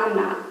 but I'm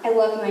not. I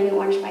love my new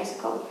orange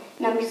bicycle,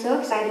 and I'm so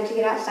excited to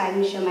get outside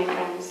and show my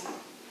friends.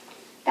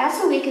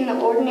 That's a week in the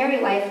ordinary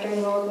life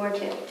during World War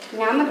II.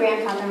 Now I'm a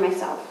grandfather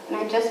myself, and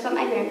I just bought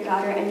my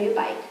granddaughter a new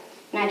bike,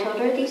 and I told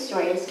her these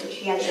stories, which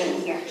she has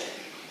written here.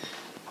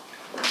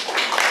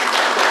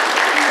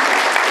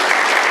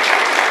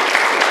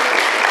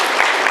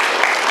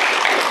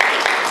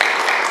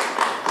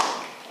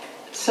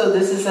 So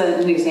this is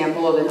an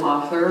example of an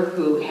author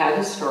who had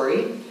a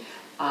story.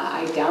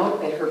 I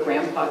doubt that her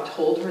grandpa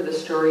told her the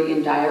story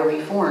in diary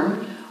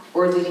form,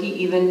 or that he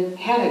even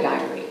had a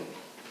diary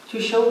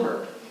to show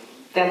her.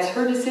 That's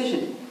her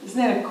decision. Isn't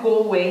that a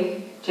cool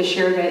way to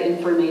share that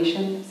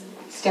information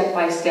step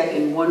by step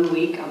in 1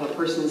 week of a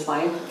person's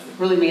life.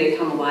 Really made it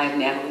come alive,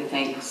 Natalie,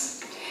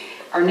 thanks.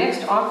 Our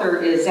next author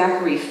is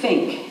Zachary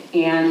Fink,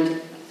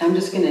 and I'm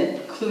just going to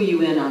clue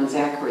you in on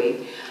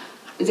Zachary.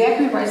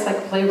 Zachary writes like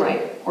a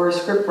playwright or a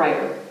script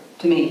writer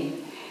to me,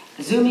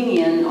 zooming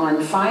in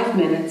on 5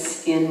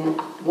 minutes in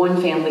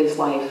one family's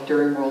life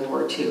during World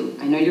War II.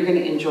 I know you're going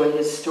to enjoy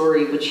his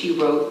story, which he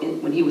wrote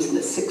when he was in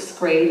the 6th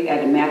grade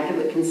at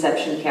Immaculate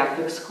Conception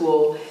Catholic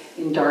School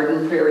in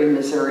Dardenne Prairie,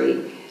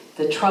 Missouri.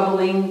 The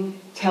Troubling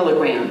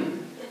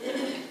Telegram.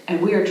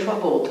 And we are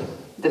troubled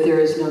that there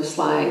is no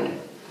slide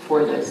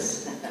for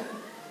this.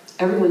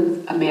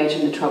 Everyone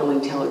imagine the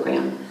troubling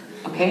telegram,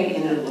 okay?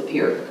 And it'll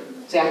appear.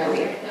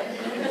 Zachary.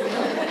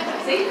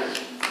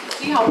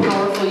 See how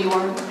powerful you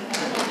are?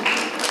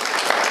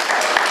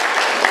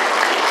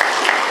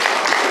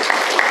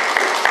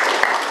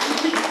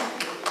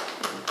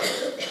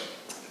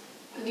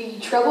 The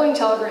Troubling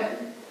Telegram,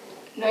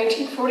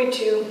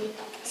 1942,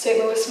 St.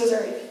 Louis,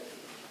 Missouri.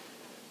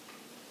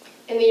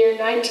 In the year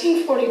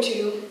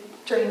 1942,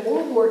 during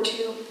World War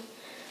II,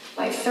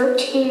 my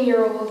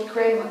 13-year-old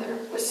grandmother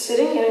was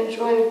sitting and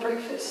enjoying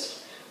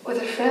breakfast with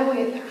her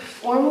family in their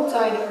formal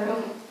dining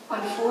room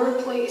on Ford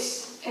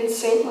Place in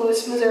St.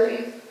 Louis,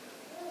 Missouri.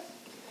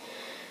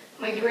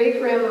 My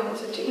great-grandma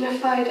was a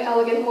dignified,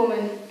 elegant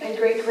woman, and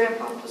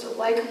great-grandpa was a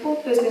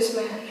likable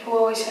businessman who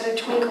always had a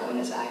twinkle in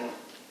his eye.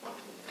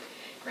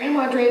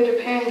 Grandma dreamed of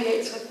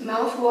pancakes with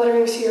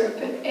mouth-watering syrup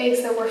and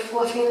eggs that were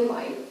fluffy and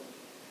light.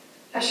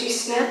 As she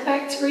snapped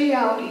back to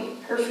reality,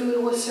 her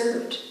food was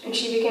served, and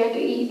she began to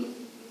eat.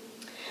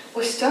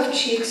 With stuffed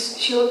cheeks,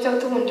 she looked out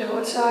the window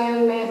and saw a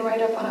young man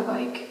ride up on a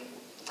bike.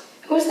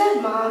 "Who is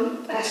that,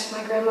 Mom?" asked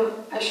my grandma,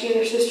 as she and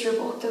her sister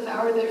both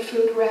devoured their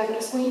food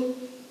ravenously.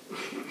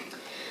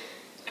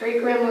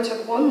 Great-grandma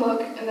took one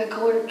look, and the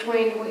color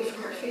drained away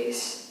from her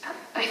face.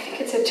 "I think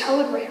it's a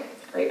telegram,"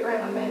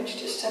 Great-grandma managed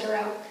to stutter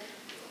out.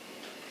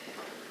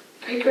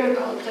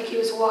 Great-grandpa looked like he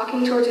was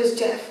walking towards his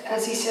death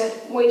as he said,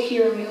 "Wait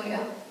here,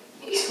 Amelia."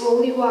 He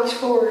slowly walked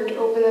forward,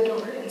 opened the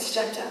door, and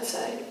stepped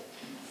outside.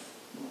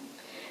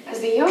 As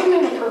the young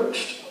man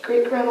approached,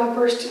 Great-grandma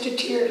burst into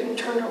tears and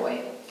turned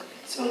away,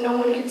 so no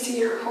one could see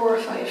her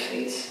horrified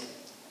face.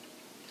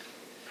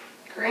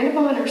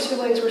 Grandma and her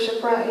siblings were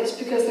surprised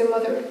because their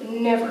mother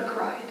never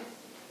cried.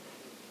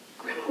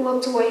 Grandma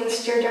looked away and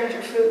stared down at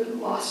her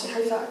food, lost in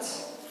her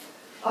thoughts.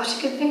 All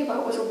she could think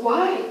about was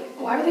why?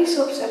 Why are they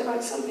so upset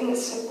about something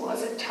as simple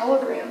as a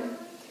telegram?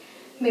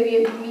 Maybe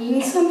it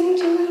means something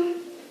to them?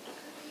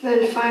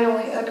 Then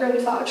finally, a grim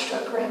thought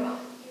struck Grandma.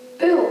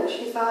 Bill,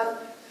 she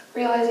thought,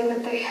 realizing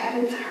that they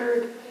hadn't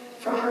heard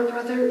from her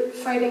brother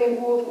fighting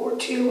in World War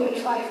II in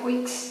 5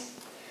 weeks.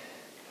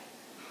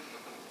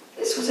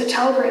 This was a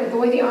telegram, the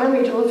way the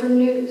army delivered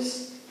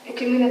news. It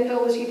could mean that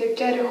Bill was either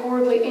dead or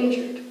horribly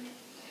injured.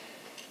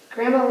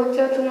 Grandma looked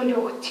out the window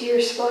with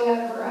tears spilling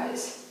out of her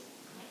eyes.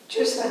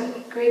 Just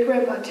then,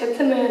 Great-grandpa tipped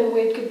the man and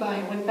waved goodbye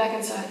and went back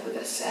inside with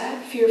a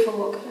sad, fearful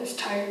look on his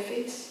tired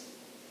face.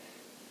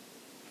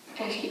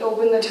 And he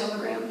opened the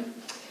telegram.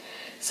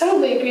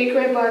 Suddenly,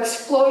 Great-grandpa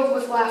exploded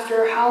with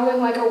laughter, howling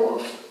like a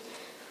wolf.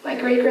 My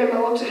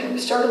great-grandma looked at him,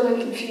 startled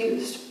and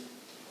confused.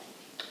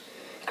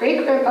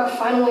 Great-grandpa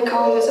finally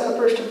calmed his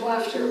outburst of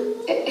laughter.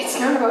 It's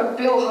not about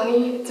Bill,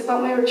 honey. It's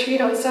about my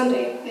retreat on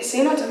Sunday. They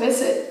say not to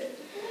miss it.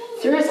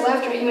 Through his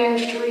laughter, he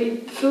managed to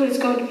read, "The food is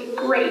going to be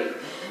great."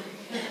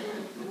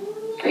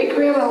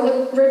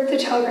 Great-grandma ripped the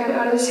telegram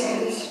out of his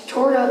hands,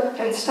 tore it up,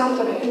 and stomped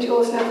on it until it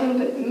was nothing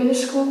but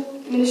minuscule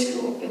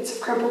bits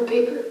of crumpled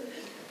paper.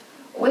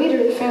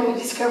 Later, the family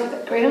discovered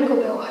that Great-Uncle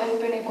Bill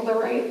hadn't been able to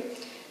write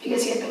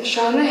because he had been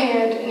shot in the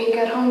hand and he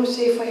got home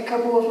safely a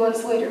couple of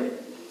months later.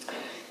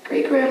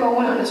 Great-grandpa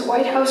went on his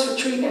White House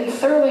retreat and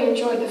thoroughly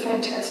enjoyed the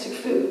fantastic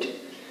food.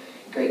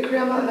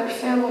 Great-grandma and their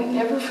family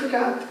never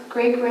forgot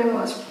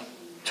Great-grandma's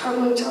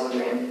troubling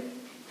telegram.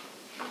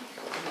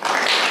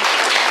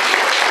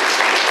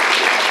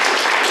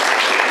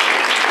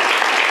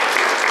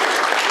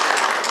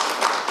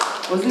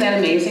 Wasn't that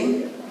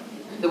amazing?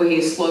 The way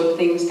he slowed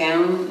things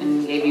down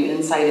and gave you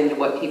insight into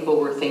what people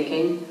were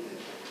thinking.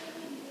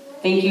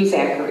 Thank you,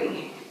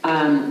 Zachary.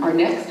 Our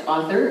next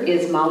author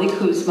is Molly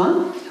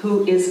Kuzma,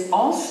 who is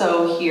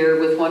also here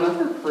with one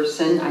other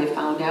person I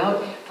found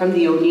out from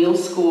the O'Neill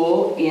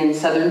School in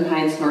Southern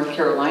Pines, North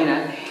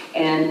Carolina.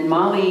 And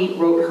Molly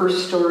wrote her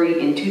story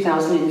in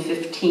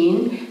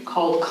 2015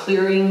 called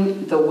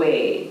Clearing the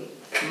Way.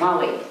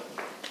 Molly.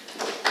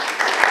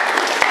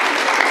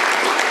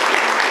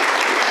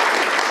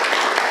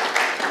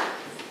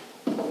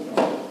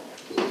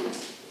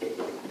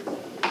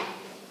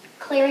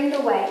 Clearing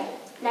the Way,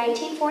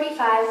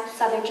 1945,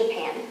 Southern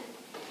Japan.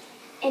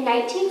 In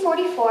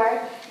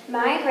 1944,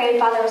 my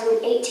grandfather was an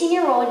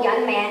 18-year-old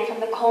young man from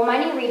the coal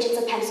mining regions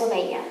of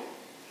Pennsylvania.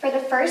 For the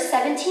first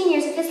 17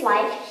 years of his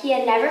life, he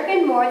had never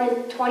been more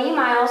than 20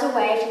 miles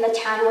away from the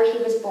town where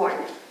he was born.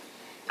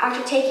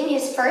 After taking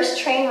his first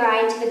train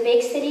ride to the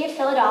big city of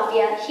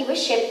Philadelphia, he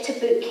was shipped to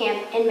boot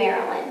camp in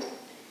Maryland.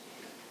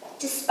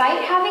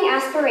 Despite having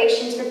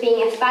aspirations for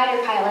being a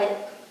fighter pilot,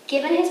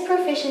 Given his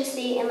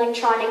proficiency in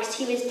electronics,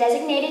 he was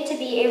designated to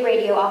be a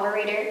radio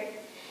operator.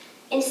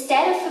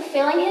 Instead of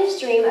fulfilling his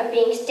dream of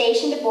being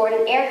stationed aboard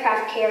an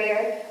aircraft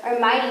carrier or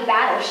mighty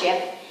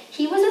battleship,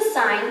 he was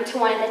assigned to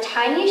one of the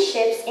tiniest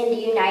ships in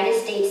the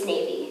United States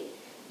Navy,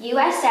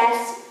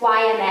 USS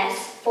YMS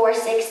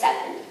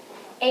 467,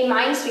 a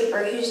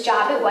minesweeper whose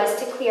job it was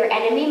to clear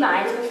enemy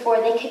mines before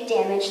they could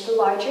damage the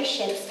larger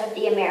ships of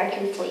the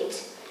American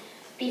fleet.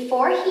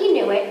 Before he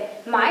knew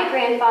it, my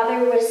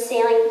grandfather was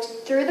sailing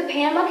through the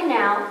Panama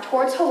Canal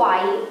towards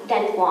Hawaii,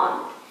 then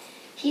Guam.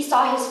 He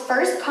saw his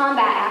first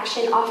combat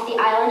action off the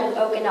island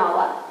of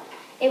Okinawa.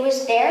 It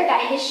was there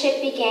that his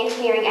ship began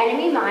clearing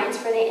enemy mines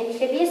for the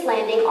amphibious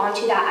landing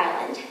onto that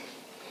island.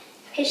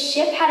 His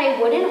ship had a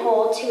wooden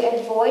hull to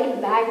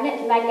avoid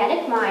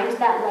magnetic mines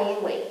that lay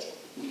in wait.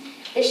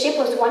 The ship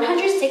was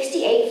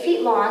 168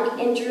 feet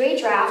long and drew a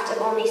draft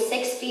of only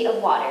 6 feet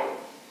of water.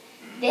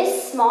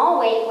 This small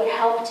weight would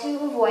help to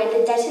avoid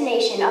the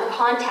detonation of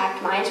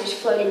contact mines which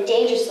floated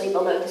dangerously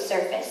below the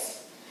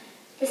surface.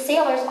 The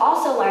sailors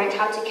also learned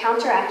how to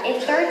counteract a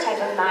third type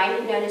of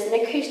mine known as an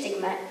acoustic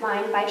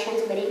mine by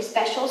transmitting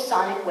special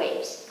sonic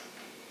waves.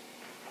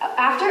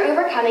 After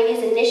overcoming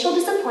his initial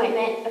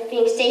disappointment of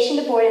being stationed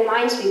aboard a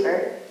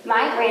minesweeper,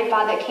 my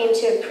grandfather came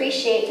to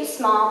appreciate the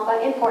small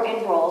but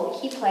important role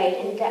he played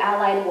in the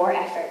Allied war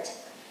effort.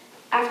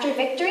 After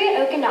victory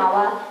at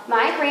Okinawa,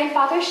 my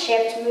grandfather's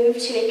ship moved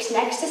to its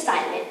next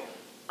assignment,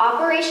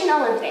 Operation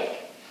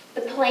Olympic, the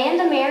planned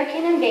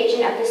American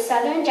invasion of the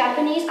southern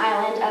Japanese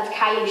island of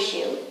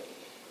Kyushu.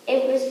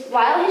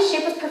 While his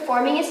ship was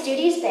performing its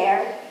duties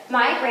there,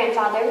 my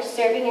grandfather,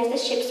 serving as the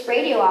ship's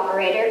radio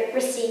operator,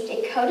 received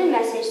a coded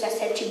message that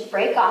said to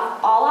break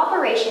off all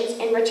operations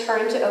and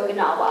return to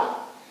Okinawa.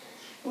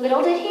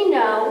 Little did he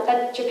know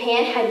that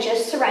Japan had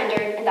just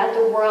surrendered and that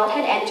the world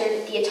had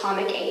entered the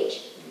atomic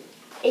age.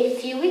 A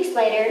few weeks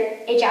later,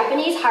 a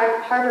Japanese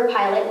harbor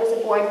pilot was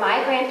aboard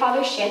my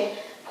grandfather's ship,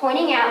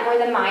 pointing out where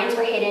the mines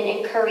were hidden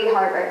in Curry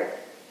Harbor.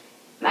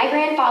 My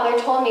grandfather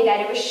told me that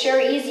it was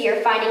sure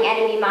easier finding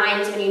enemy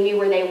mines when you knew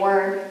where they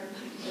were.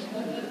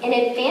 An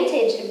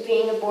advantage of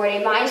being aboard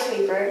a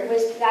minesweeper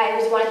was that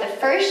it was one of the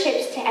first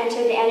ships to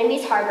enter the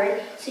enemy's harbor,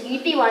 so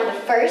you'd be one of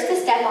the first to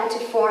step onto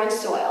foreign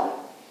soil.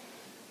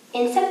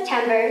 In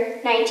September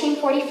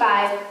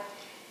 1945,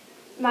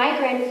 my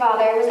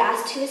grandfather was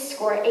asked to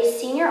escort a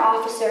senior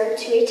officer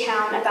to a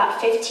town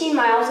about 15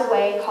 miles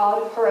away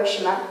called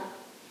Hiroshima.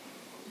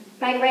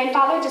 My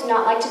grandfather does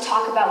not like to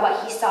talk about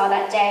what he saw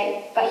that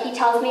day, but he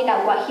tells me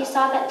that what he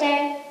saw that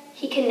day,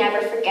 he can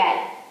never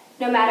forget,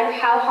 no matter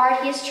how hard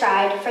he has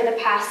tried for the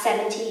past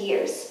 70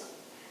 years.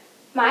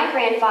 My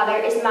grandfather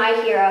is my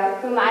hero,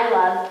 whom I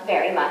love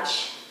very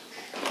much.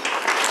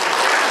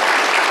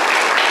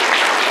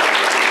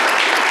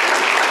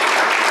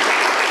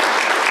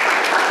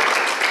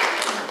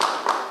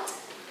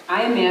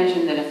 I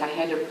imagine that if I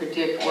had to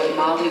predict what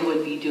Molly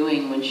would be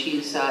doing when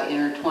she's in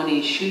her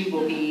 20s, she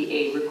will be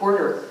a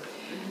reporter.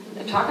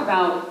 Talk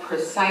about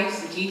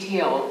precise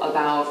detail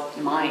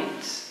about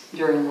mines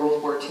during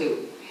World War II.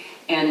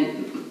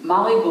 And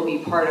Molly will be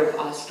part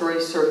of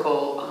Story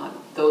Circle,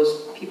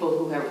 those people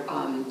who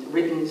have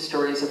written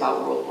stories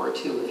about World War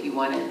II, if you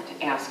wanted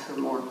to ask her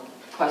more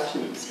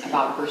questions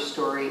about her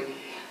story.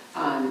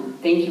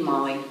 Thank you,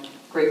 Molly.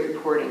 Great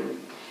reporting.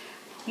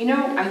 You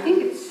know, I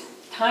think it's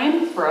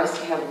time for us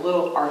to have a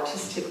little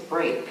artistic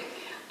break.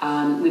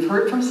 We've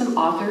heard from some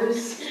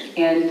authors,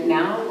 and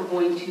now we're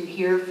going to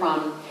hear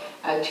from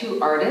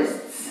two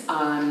artists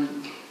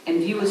and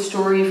view a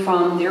story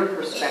from their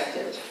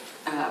perspective.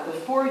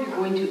 Before you're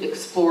going to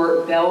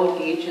explore Belle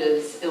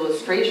Gage's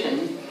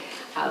illustration,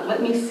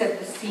 let me set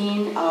the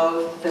scene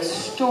of the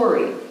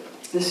story.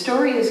 The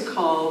story is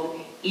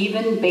called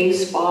Even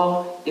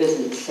Baseball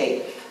Isn't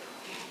Safe.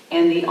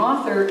 And the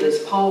author is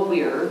Paul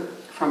Weir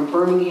from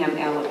Birmingham,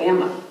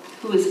 Alabama,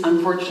 who is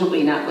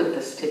unfortunately not with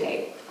us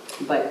today.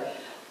 But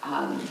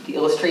the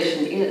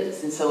illustration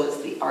is, and so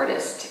is the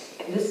artist.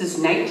 This is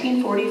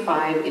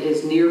 1945. It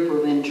is near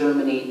Berlin,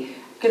 Germany.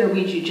 I'm going to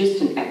read you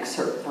just an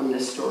excerpt from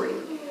this story.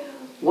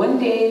 One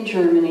day in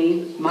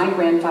Germany, my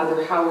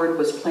grandfather Howard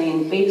was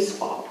playing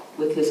baseball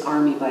with his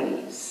army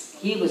buddies.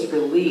 He was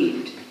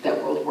relieved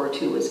that World War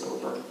II was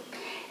over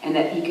and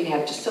that he could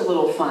have just a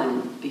little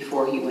fun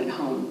before he went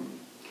home.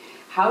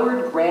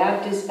 Howard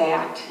grabbed his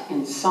bat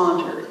and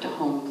sauntered to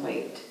home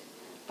plate.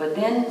 But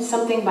then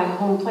something by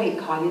home plate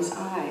caught his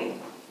eye.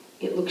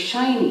 It looked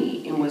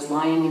shiny and was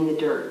lying in the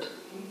dirt.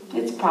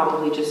 It's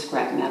probably just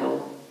scrap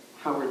metal,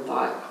 Howard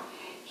thought.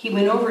 He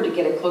went over to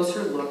get a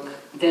closer look,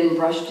 then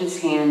brushed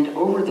his hand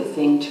over the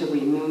thing to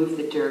remove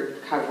the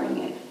dirt covering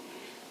it.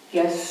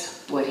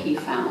 Guess what he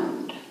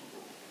found?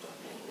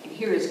 And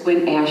here is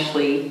Gwen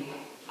Ashley,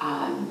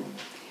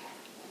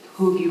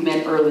 who you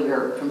met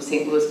earlier from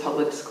St. Louis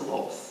Public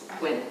Schools.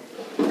 Gwen.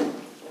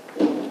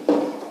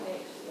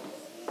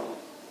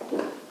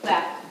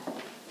 Back.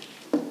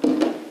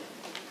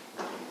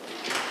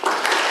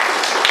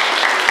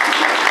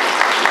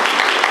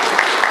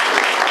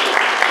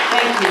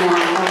 Thank you,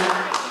 Martha.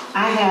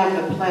 I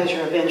have the pleasure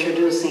pleasure of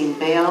introducing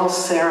Belle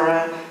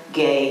Sarah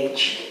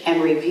Gage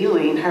and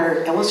reviewing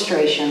her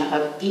illustration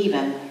of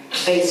Even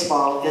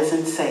Baseball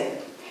Isn't Safe.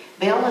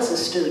 Belle is a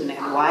student at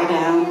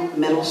Wydown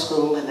Middle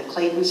School in the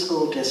Clayton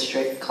School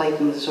District,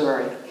 Clayton,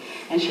 Missouri,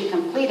 and she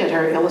completed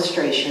her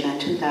illustration in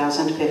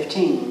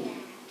 2015.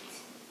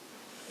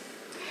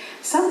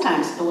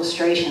 Sometimes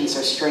illustrations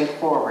are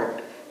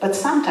straightforward, but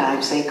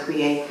sometimes they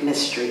create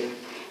mystery,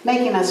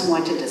 making us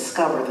want to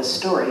discover the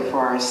story for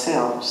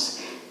ourselves.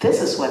 This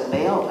is what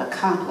Belle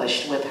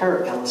accomplished with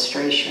her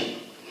illustration.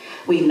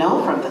 We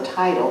know from the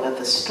title that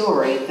the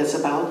story is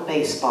about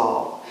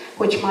baseball,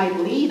 which might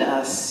lead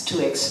us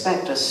to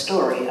expect a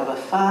story of a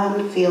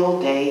fun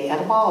field day at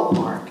a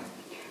ballpark.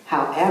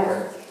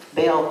 However,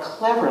 Belle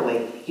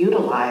cleverly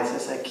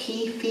utilizes a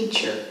key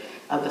feature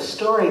of the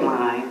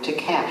storyline to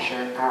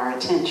capture our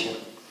attention.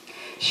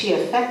 She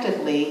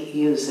effectively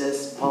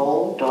uses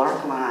bold,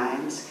 dark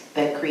lines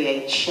that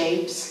create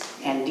shapes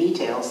and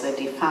details that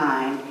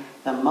define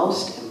the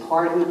most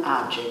important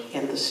object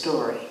in the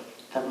story,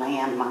 the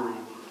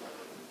landmine.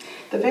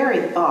 The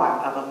very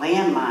thought of a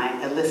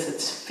landmine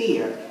elicits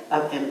fear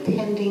of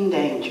impending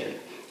danger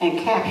and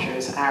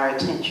captures our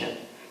attention,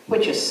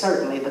 which is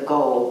certainly the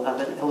goal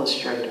of an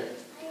illustrator.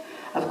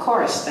 Of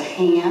course, the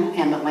hand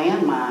and the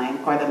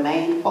landmine are the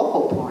main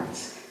focal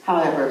points.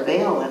 However,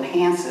 Belle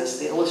enhances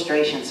the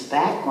illustration's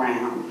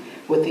background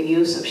with the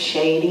use of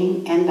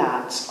shading and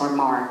dots or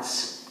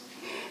marks.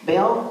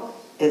 Belle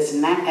is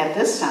not, at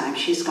this time,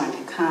 she's going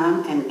to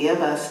come and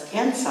give us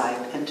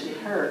insight into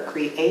her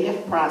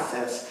creative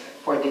process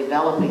for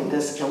developing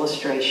this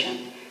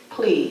illustration.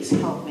 Please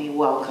help me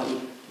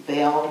welcome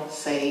Belle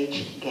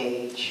Sage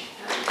Gage.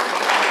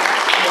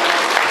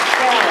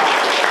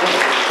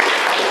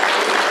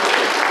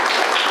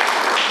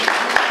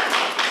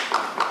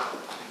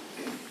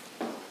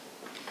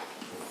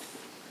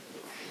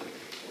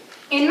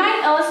 In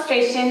my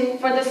illustration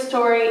for the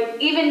story,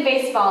 Even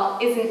Baseball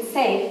Isn't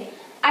Safe,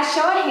 I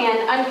show a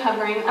hand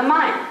uncovering a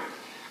mine.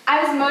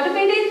 I was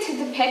motivated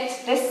to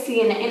depict this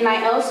scene in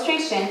my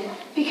illustration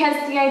because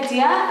the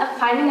idea of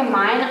finding a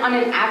mine on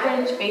an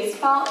average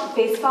baseball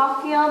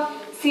field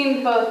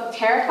seemed both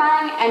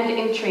terrifying and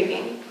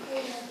intriguing.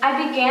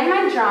 I began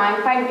my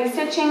drawing by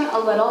researching a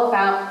little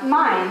about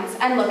mines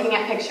and looking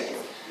at pictures.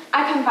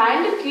 I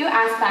combined a few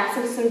aspects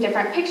of some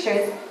different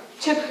pictures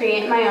to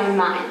create my own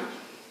mine.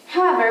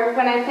 However,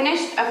 when I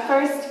finished a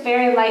first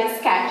very light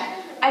sketch,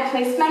 I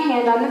placed my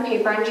hand on the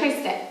paper and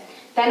traced it.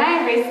 Then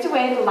I erased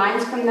away the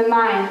lines from the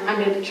mine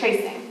under the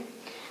tracing.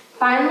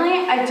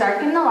 Finally, I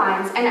darkened the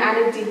lines and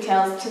added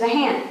details to the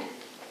hand.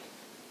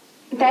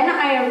 Then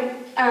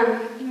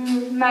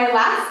my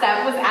last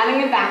step was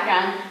adding a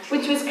background,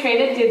 which was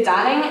created through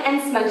dotting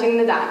and smudging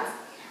the dots.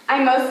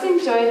 I most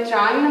enjoyed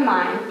drawing the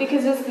mine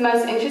because it was the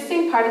most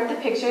interesting part of the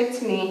picture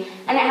to me,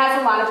 and it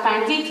has a lot of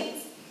fine details.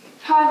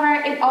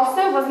 However, it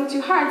also wasn't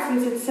too hard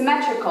since it's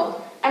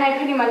symmetrical, and I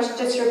pretty much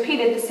just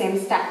repeated the same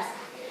steps.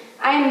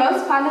 I am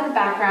most fond of the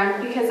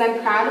background because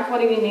I'm proud of what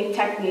a unique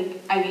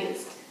technique I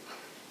used.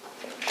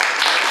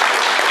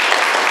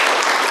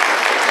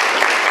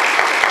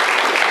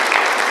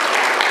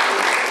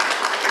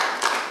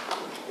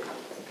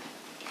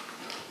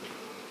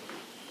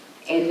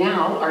 And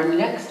now our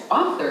next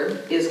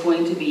author is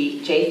going to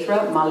be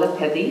Jaithra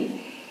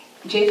Malapedi.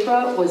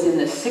 Jaithra was in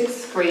the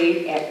 6th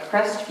grade at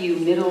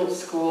Crestview Middle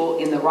School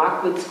in the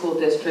Rockwood School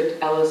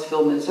District,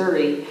 Ellisville,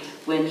 Missouri,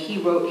 when he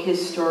wrote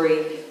his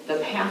story, The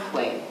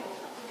Pathway.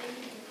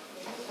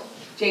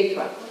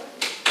 Jaithra.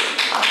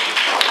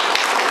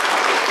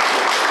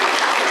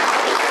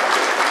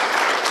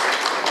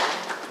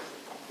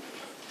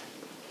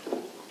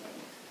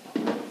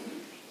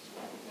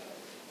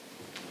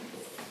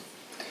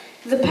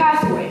 The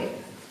Pathway.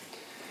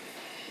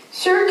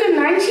 Circa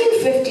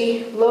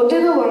 1950,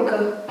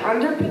 Lodidalunka,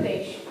 Andhra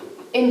Pradesh,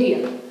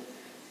 India.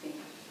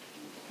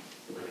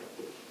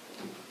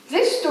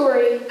 This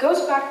story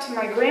goes back to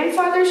my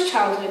grandfather's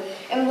childhood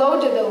in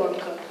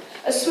Lodidalunka,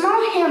 a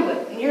small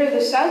hamlet near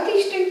the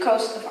southeastern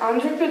coast of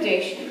Andhra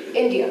Pradesh,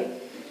 India.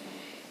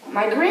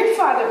 My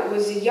grandfather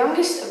was the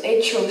youngest of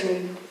 8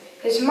 children.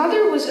 His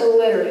mother was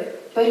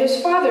illiterate, but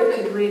his father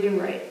could read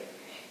and write.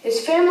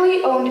 His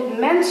family owned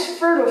immense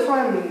fertile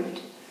farmland.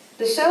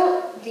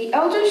 The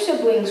elder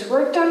siblings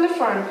worked on the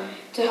farm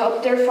to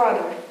help their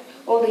father,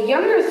 while the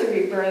younger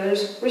 3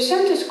 brothers were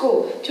sent to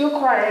school to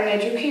acquire an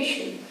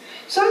education.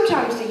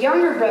 Sometimes the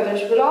younger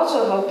brothers would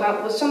also help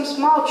out with some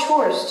small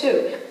chores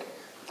too.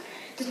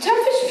 The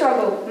toughest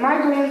struggle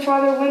my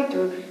grandfather went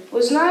through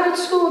was not at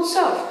school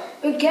itself,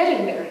 but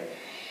getting there.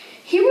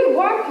 He would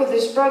walk with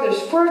his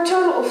brothers for a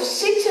total of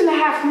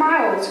 6.5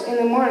 miles in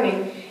the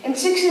morning and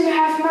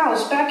 6.5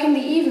 miles back in the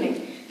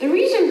evening. The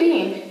reason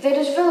being that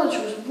his village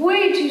was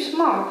way too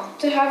small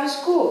to have a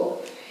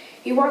school.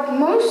 He walked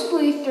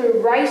mostly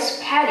through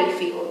rice paddy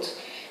fields.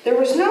 There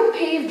was no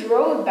paved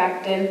road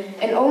back then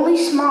and only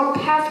small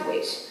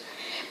pathways.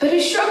 But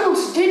his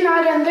struggles did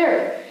not end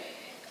there.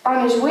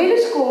 On his way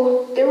to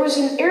school, there was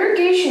an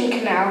irrigation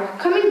canal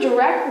coming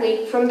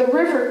directly from the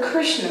river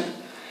Krishna.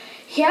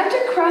 He had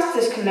to cross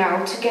this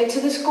canal to get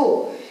to the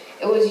school.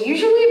 It was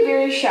usually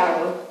very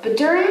shallow, but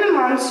during the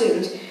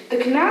monsoons, the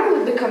canal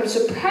would become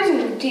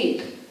surprisingly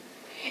deep.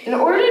 In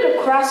order to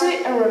cross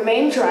it and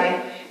remain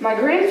dry, my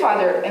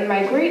grandfather and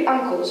my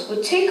great-uncles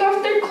would take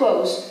off their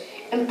clothes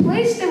and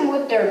place them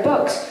with their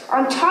books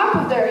on top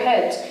of their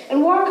heads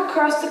and walk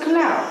across the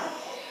canal,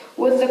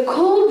 with the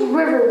cold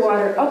river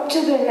water up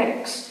to their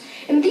necks.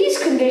 In these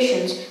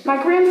conditions,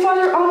 my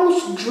grandfather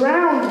almost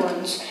drowned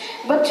once,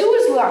 but to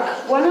his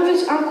luck, one of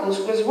his uncles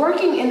was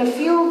working in a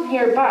field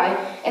nearby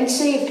and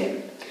saved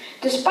him.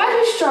 Despite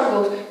his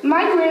struggles,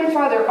 my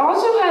grandfather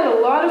also had a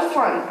lot of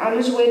fun on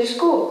his way to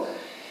school.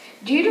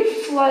 Due to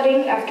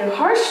flooding after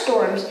harsh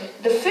storms,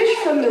 the fish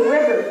from the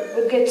river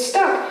would get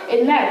stuck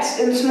in nets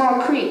in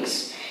small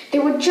creeks. They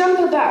would jump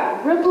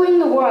about, rippling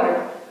the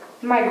water.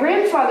 My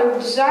grandfather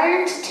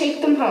desired to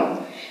take them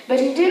home, but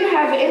he didn't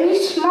have any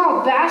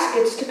small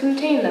baskets to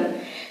contain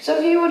them,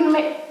 so he would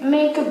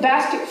make a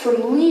basket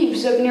from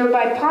leaves of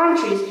nearby palm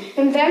trees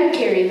and then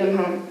carry them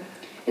home.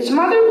 His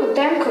mother would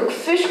then cook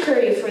fish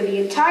curry for the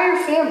entire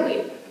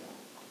family.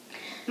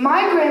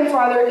 My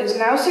grandfather is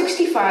now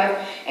 65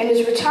 and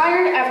is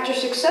retired after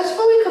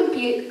successfully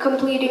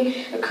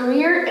completing a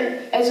career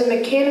as a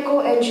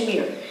mechanical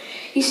engineer.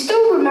 He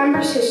still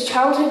remembers his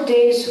childhood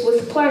days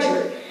with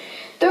pleasure.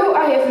 Though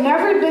I have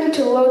never been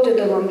to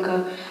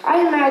Lodidalumka, I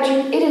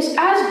imagine it is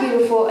as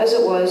beautiful as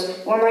it was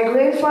when my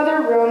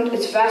grandfather roamed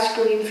its vast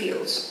green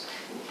fields.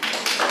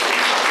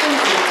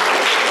 Thank you.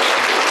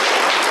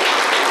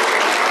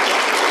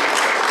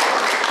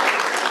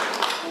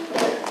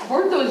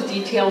 Weren't those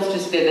details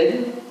just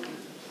vivid?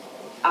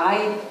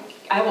 I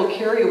will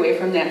carry away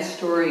from that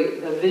story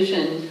the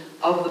vision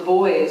of the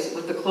boys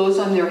with the clothes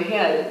on their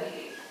head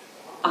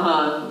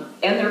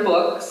and their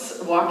books,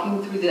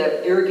 walking through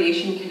the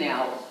irrigation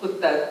canal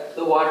with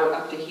the water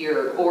up to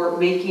here, or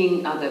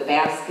making the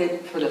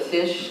basket for the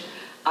fish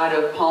out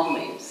of palm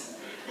leaves.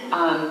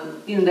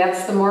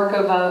 That's the mark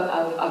of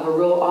a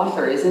real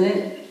author, isn't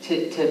it?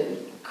 To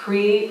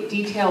create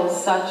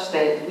details such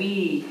that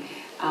we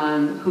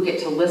who get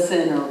to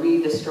listen or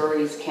read the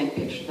stories can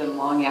picture them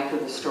long after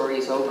the story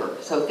is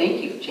over. So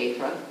thank you,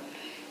 Chaitra.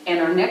 And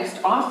our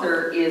next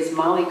author is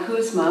Molly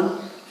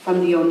Kuzma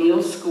from the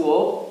O'Neill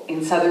School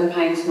in Southern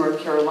Pines,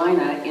 North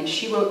Carolina, and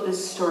she wrote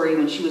this story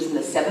when she was in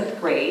the 7th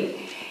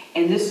grade,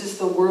 and this is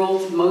the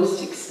world's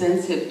most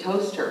expensive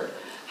toaster.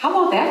 How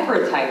about that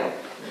for a title?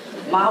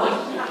 Molly.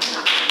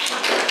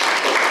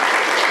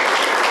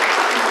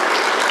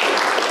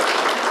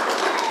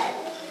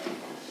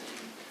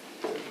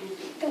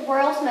 The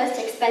world's most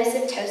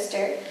expensive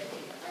toaster,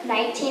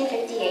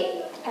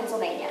 1958,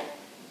 Pennsylvania.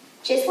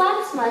 Just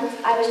last month,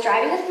 I was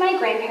driving with my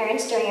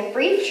grandparents during a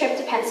brief trip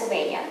to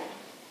Pennsylvania.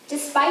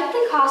 Despite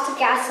the cost of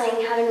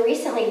gasoline having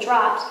recently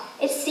dropped,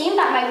 it seemed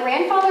that my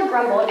grandfather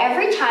grumbled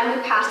every time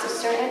we passed a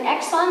certain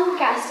Exxon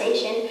gas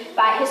station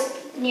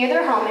near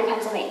their home in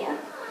Pennsylvania.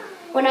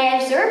 When I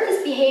observed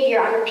this behavior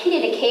on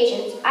repeated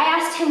occasions, I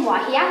asked him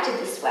why he acted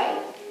this way.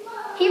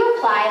 He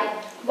replied,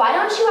 "Why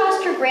don't you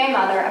ask your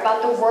grandmother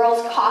about the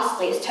world's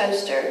costliest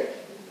toaster?"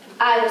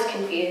 I was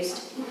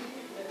confused.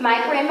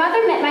 My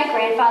grandmother met my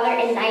grandfather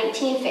in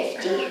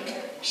 1950.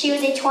 She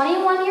was a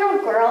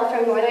 21-year-old girl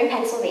from northern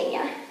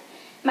Pennsylvania.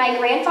 My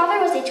grandfather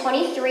was a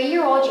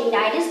 23-year-old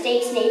United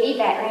States Navy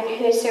veteran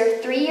who had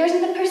served 3 years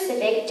in the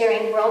Pacific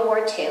during World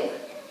War II.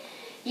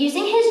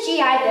 Using his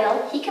GI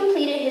Bill, he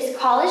completed his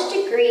college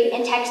degree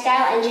in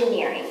textile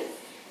engineering.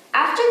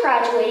 After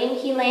graduating,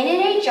 he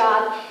landed a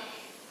job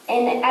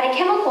at a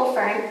chemical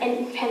firm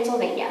in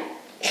Pennsylvania.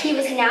 He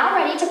was now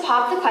ready to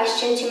pop the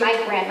question to my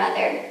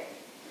grandmother.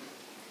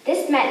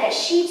 This meant that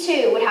she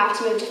too would have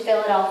to move to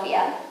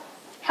Philadelphia.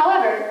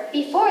 However,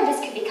 before this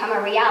could become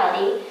a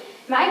reality,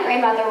 my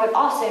grandmother would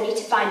also need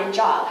to find a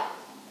job.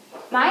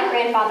 My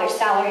grandfather's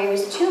salary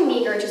was too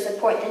meager to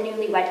support the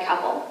newlywed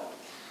couple.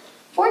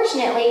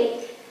 Fortunately,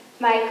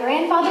 my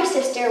grandfather's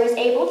sister was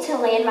able to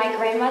land my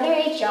grandmother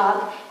a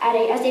job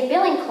as a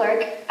billing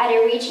clerk at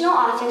a regional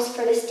office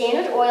for the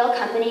Standard Oil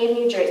Company of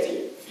New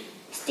Jersey.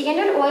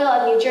 Standard Oil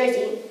of New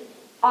Jersey,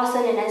 also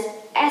known as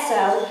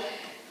Esso,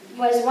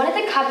 was one of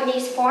the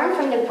companies formed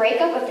from the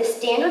breakup of the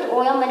Standard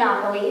Oil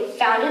monopoly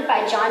founded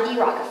by John D.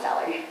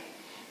 Rockefeller.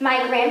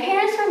 My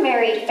grandparents were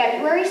married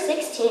February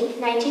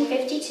 16,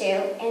 1952,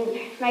 and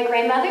my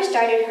grandmother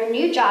started her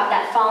new job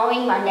that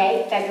following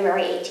Monday,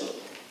 February 18th.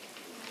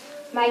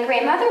 My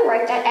grandmother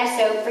worked at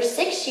Esso for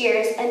 6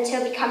 years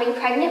until becoming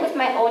pregnant with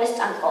my oldest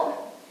uncle.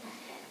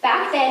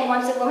 Back then,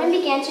 once a woman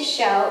began to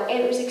show,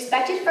 it was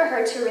expected for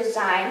her to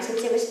resign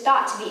since it was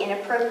thought to be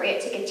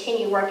inappropriate to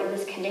continue work in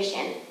this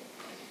condition.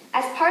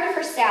 As part of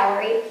her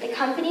salary, the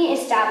company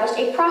established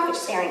a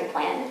profit-sharing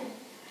plan.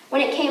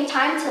 When it came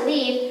time to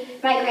leave,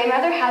 my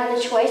grandmother had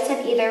the choice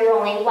of either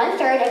rolling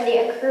 1/3 of the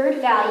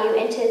accrued value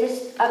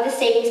of the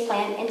savings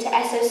plan into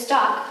Esso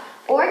stock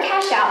or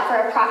cash out for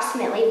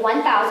approximately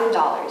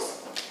 $1,000.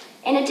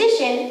 In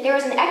addition, there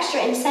was an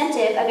extra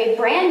incentive of a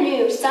brand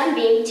new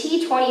Sunbeam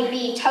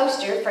T20B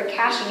toaster for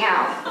cashing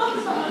out.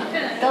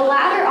 The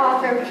latter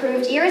offer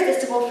proved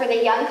irresistible for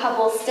the young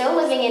couple still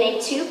living in a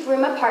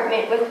 2-room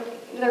apartment with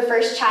their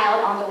first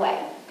child on the way.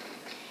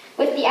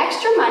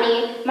 extra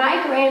money,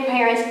 my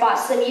grandparents bought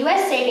some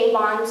U.S. saving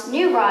bonds,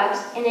 new rugs,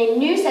 and a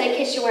new set of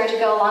kitchenware to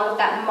go along with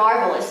that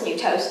marvelous new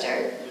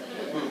toaster.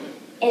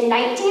 In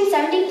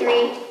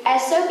 1973,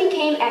 Esso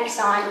became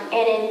Exxon,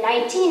 and in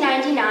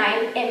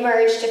 1999, it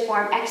merged to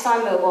form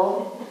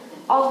ExxonMobil.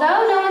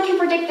 Although no one can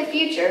predict the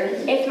future,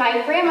 if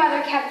my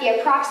grandmother kept the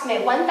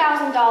approximate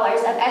 $1,000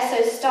 of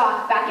Esso's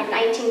stock back in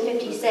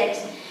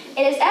 1956,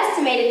 it is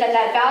estimated that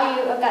the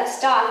value of that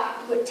stock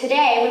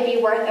today would be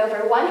worth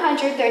over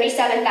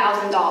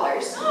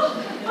 $137,000.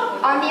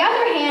 On the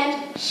other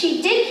hand,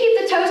 she did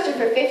keep the toaster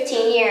for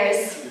 15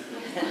 years.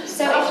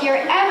 So if you're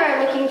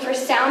ever looking for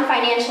sound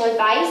financial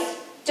advice,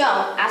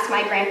 don't ask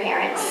my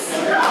grandparents.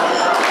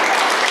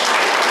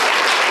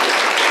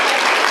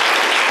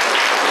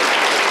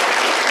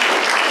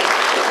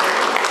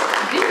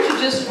 Didn't you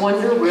just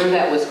wonder where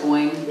that was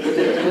going with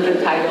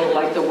a title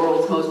like the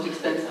world's most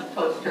expensive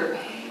toaster?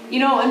 You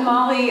know, and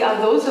Molly,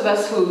 those of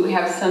us who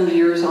have some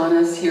years on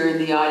us here in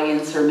the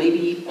audience are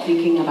maybe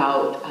thinking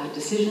about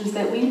decisions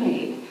that we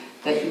made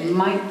that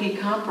might be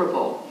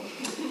comparable.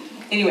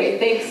 Anyway,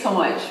 thanks so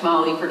much,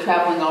 Molly, for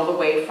traveling all the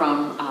way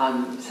from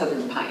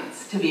Southern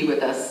Pines to be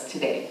with us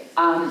today.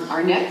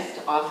 Our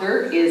next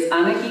author is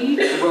Anagi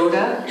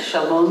Rhoda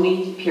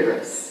Shalomi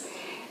Pires.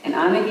 And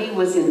Anagi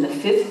was in the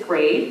 5th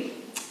grade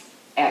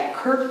at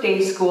Kirk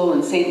Day School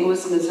in St.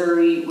 Louis,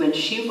 Missouri, when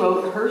she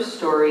wrote her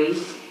story,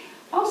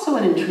 also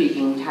an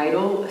intriguing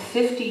title,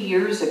 50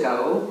 Years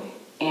Ago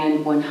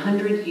and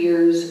 100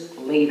 Years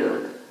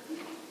Later.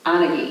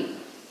 Anagi.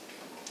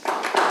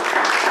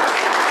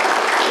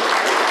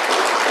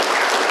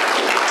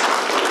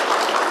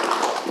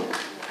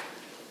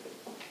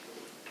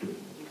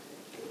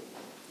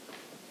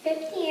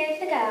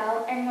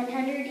 And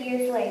 100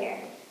 years later,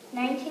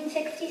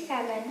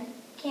 1967,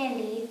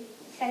 Kandy,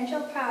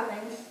 Central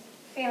Province,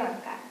 Sri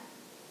Lanka.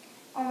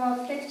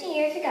 Almost 50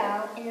 years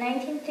ago, in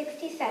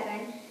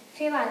 1967,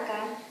 Sri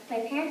Lanka, my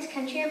parents'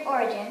 country of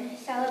origin,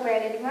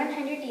 celebrated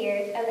 100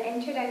 years of the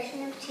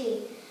introduction of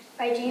tea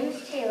by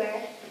James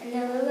Taylor and the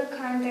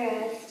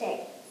Lulakandra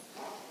estate.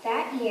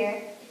 That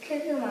year,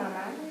 Cuckoo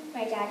Mama,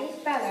 my daddy's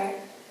brother,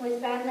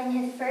 was battling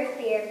his first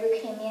year of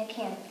leukemia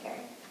cancer.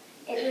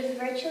 It was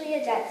virtually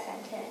a death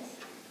sentence,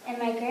 and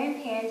my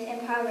grandparents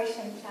impoverished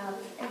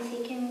themselves in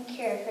seeking a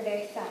cure for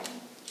their son.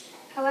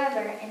 However,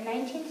 in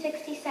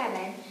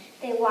 1967,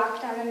 they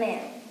walked on the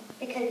moon,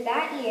 because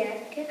that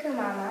year, Cuckoo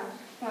Mama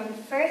won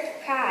first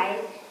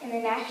prize in the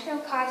National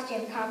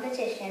Costume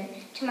Competition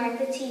to mark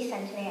the tea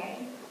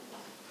centenary.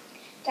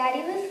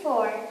 Daddy was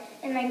 4,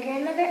 and my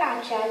grandmother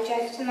Acha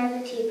dressed him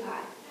as a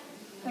teapot.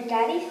 When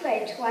Daddy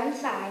slid to one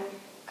side,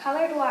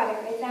 colored water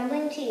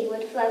resembling tea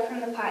would flow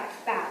from the pot's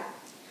spout.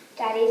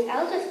 Daddy's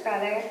eldest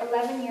brother,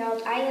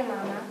 11-year-old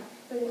Ayamama,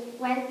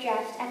 went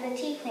dressed as a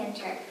tea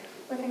planter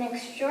with an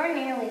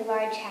extraordinarily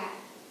large hat.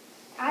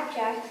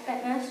 Acha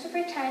spent most of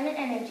her time and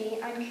energy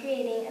on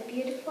creating a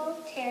beautiful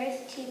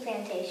terraced tea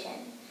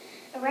plantation,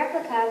 a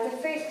replica of the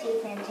first tea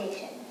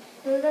plantation,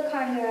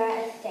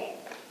 Lulakandra Estate.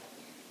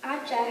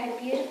 Acha had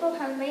beautiful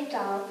homemade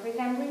dolls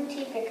resembling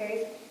tea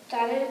pickers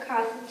dotted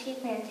across the tea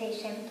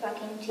plantation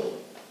plucking tea.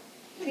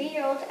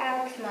 3-year-old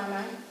Alex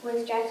Mama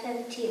was dressed as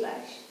a tea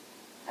bush.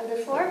 Of the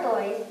 4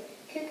 boys,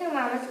 Cuckoo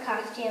Mama's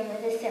costume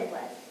was the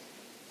simplest.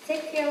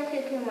 6-year-old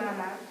Cuckoo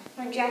Mama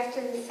went dressed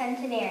as a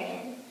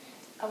centenarian,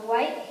 a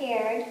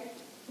white-haired,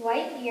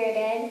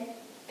 white-bearded,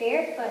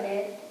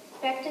 barefooted,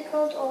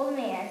 spectacled old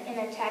man in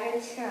a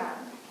tattered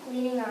sarong,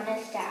 leaning on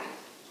his staff.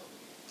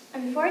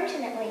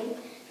 Unfortunately,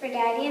 for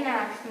Daddy and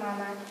Alex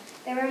Mama,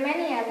 there were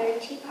many other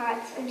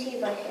teapots and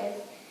tea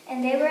bushes,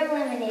 and they were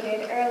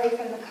eliminated early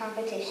from the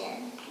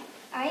competition.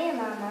 Aya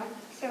Mama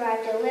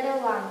survived a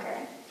little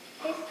longer.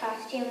 His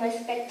costume was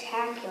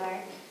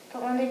spectacular,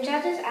 but when the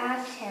judges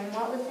asked him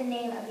what was the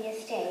name of the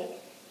estate,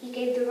 he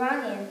gave the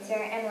wrong answer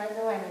and was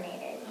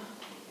eliminated.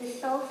 The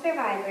sole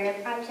survivor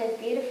of Acha's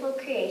beautiful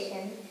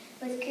creation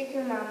was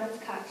Cuckoo Mama's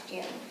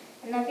costume,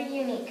 another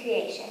unique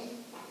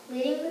creation.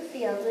 Leading the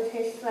field with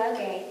his slow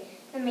gait,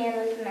 the man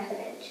with the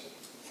message.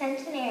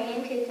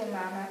 Centenarian Cuckoo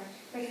Mama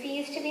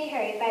refused to be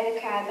hurried by the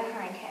crowd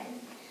behind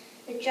him.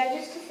 The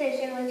judge's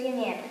decision was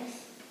unanimous.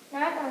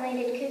 Not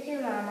only did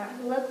Cuckoo Mama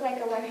look like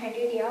a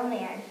 100-year-old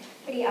man,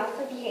 but he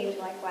also behaved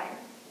like one.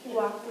 He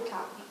walked the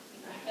talk.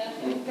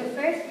 The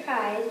first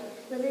prize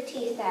was a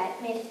tea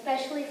set made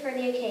especially for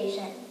the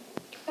occasion,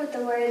 with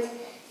the words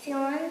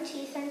Ceylon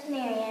Tea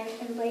Centenarian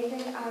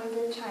emblazoned on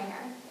the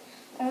china.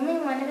 Only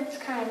one of its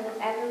kind was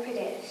ever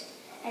produced,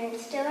 and it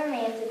still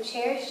remains a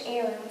cherished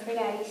heirloom for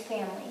Daddy's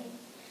family.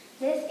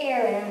 This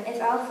heirloom is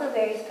also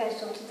very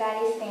special to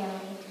Daddy's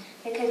family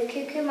because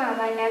Cuckoo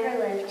Mama never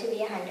lived to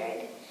be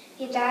 100.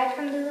 He died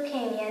from the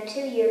leukemia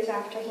 2 years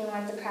after he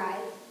won the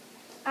prize.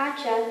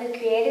 Acha, the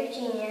creative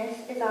genius,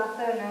 is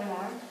also no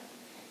more.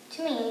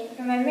 To me,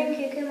 remembering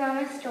Cuckoo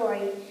Mama's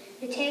story,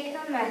 the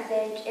take-home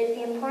message is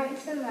the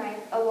importance in life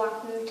of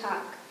walking the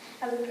talk,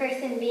 of the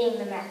person being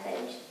the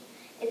message.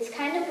 It's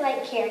kind of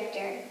like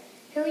character.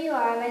 Who you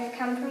are must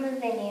come from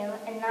within you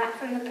and not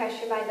from the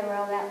pressure by the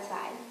world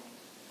outside.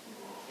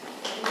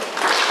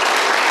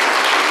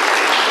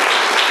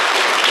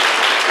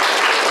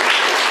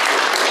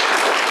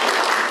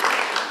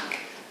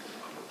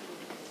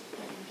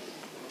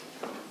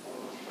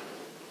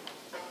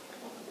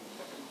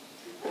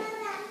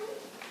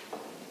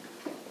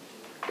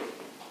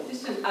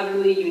 just an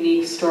utterly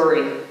unique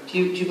story. Do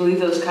you believe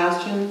those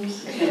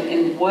costumes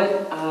and what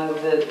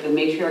the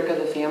matriarch of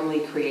the family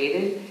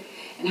created?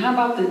 And how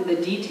about the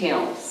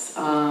details?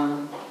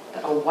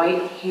 A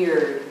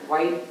white-haired,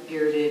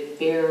 white-bearded,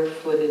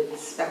 barefooted,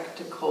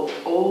 spectacled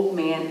old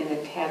man in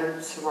a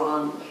tattered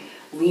sarong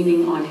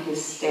leaning on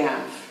his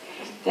staff.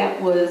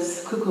 That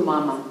was Cuckoo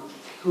Mama,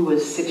 who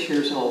was 6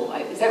 years old.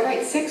 Is that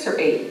right? 6 or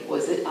 8?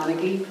 Was it,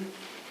 Anagi?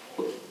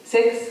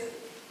 6?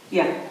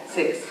 Yeah,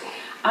 6.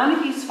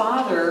 Anagi's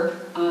father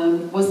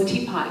was the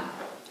teapot.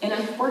 And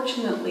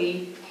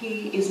unfortunately,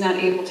 he is not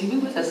able to be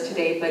with us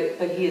today,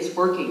 but he is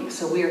working.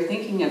 So we are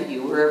thinking of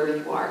you wherever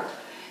you are.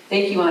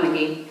 Thank you,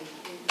 Anagi.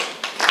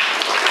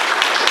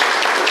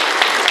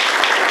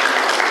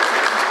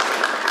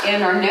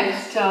 And our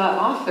next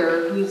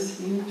author, who's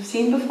you've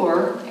seen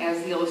before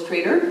as the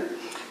illustrator,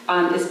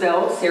 is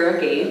Belle Sarah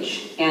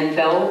Gage. And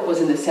Belle was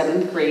in the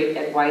 7th grade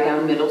at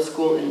Wydown Middle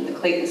School in the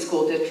Clayton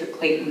School District,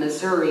 Clayton,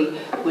 Missouri,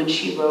 when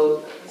she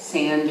wrote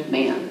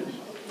Sandman.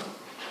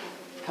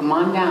 Come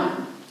on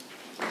down.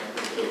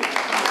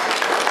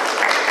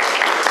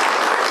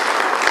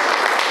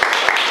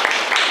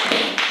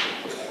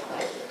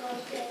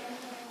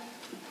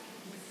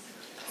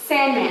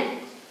 Sandman,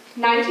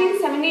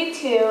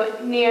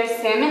 1972, near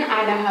Sandman,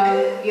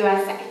 Idaho,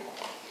 USA.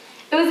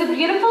 It was a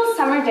beautiful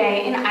summer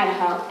day in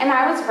Idaho, and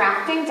I was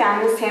rafting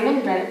down the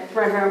Sandman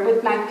River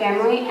with my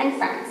family and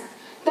friends.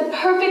 The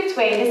perfect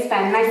way to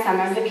spend my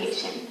summer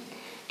vacation.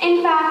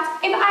 In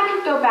fact, if I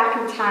could go back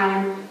in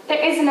time,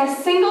 there isn't a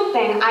single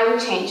thing I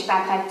would change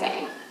about that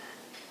day.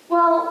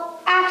 Well,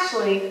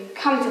 actually,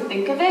 come to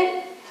think of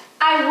it,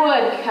 I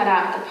would cut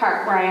out the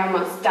part where I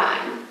almost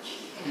died.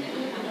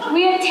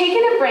 We had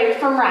taken a break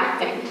from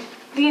rafting.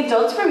 The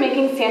adults were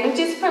making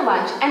sandwiches for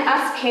lunch, and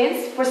us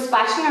kids were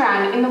splashing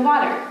around in the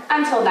water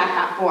until that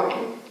got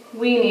boring.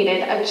 We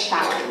needed a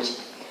challenge.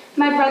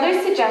 My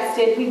brother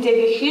suggested we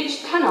dig a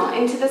huge tunnel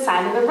into the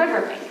side of the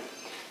riverbank.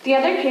 The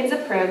other kids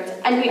approved,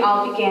 and we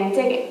all began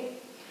digging.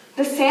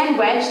 The sand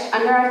wedged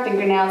under our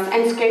fingernails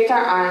and scraped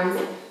our arms,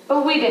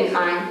 but we didn't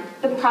mind.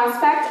 The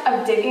prospect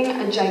of digging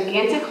a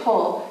gigantic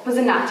hole was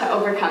enough to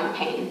overcome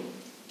pain.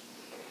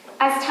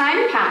 As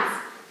time passed,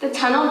 the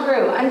tunnel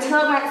grew until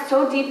it went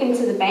so deep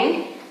into the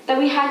bank that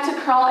we had to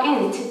crawl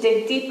in to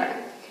dig deeper.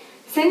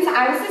 Since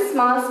I was the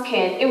smallest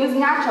kid, it was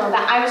natural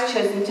that I was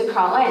chosen to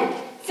crawl in,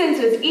 since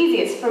it was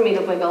easiest for me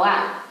to wiggle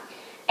out.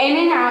 In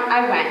and out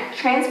I went,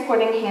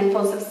 transporting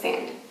handfuls of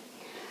sand.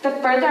 The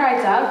further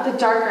I dug, the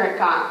darker it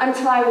got,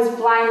 until I was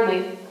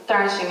blindly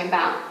thrashing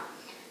about.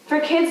 For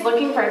kids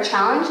looking for a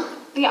challenge,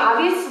 the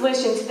obvious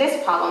solution to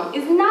this problem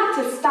is not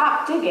to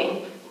stop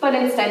digging, but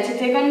instead to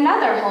dig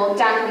another hole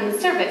down from the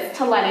surface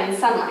to let in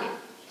sunlight.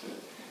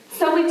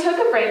 So we took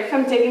a break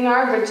from digging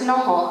our original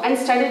hole and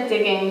started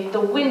digging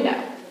the window.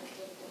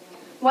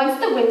 Once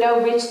the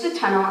window reached the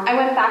tunnel, I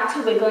went back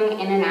to wiggling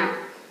in and out.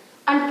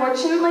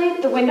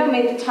 Unfortunately, the window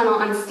made the tunnel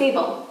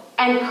unstable,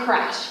 and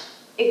crash,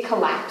 it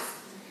collapsed.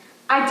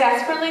 I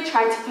desperately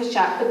tried to push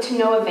up, but to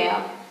no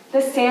avail.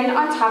 The sand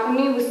on top of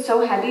me was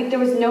so heavy there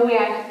was no way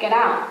I could get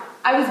out.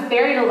 I was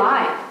buried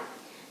alive.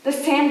 The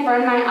sand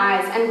burned my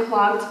eyes and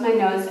clogged my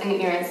nose and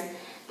ears.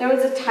 There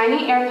was a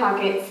tiny air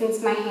pocket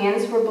since my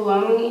hands were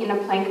below me in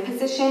a plank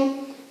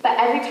position, but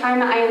every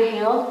time I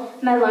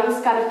inhaled, my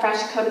lungs got a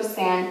fresh coat of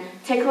sand,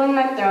 tickling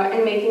my throat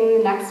and making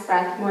the next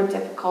breath more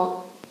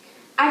difficult.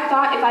 I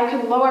thought if I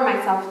could lower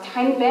myself a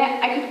tiny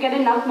bit, I could get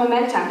enough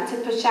momentum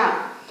to push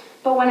out.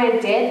 But when I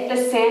did,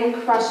 the sand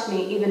crushed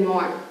me even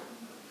more.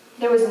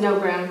 There was no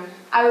room.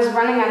 I was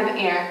running out of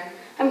air.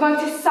 I'm going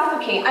to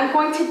suffocate. I'm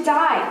going to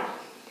die.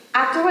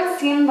 After what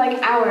seemed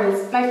like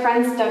hours, my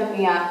friends dug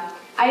me up.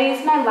 I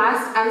used my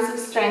last ounce of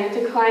strength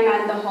to climb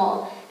out of the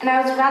hole, and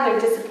I was rather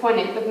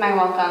disappointed with my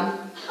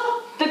welcome.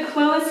 The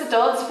clueless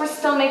adults were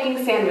still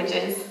making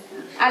sandwiches.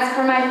 As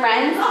for my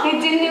friends, they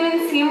didn't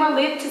even seem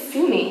relieved to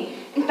see me.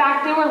 In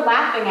fact, they were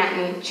laughing at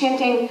me,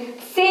 chanting,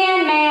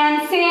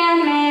 "Sandman,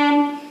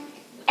 Sandman!"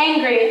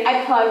 Angry,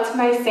 I plugged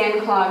my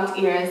sand-clogged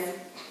ears.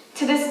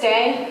 To this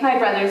day, my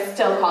brother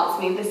still calls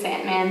me the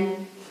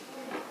Sandman.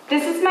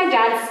 This is my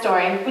dad's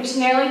story, which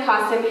nearly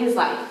cost him his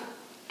life.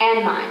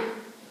 And mine.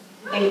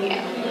 Thank you.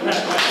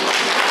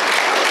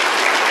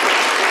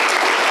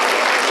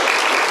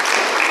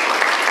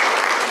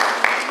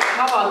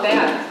 How about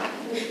that?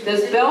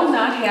 Does Belle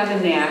not have a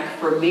knack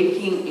for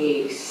making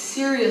a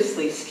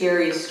seriously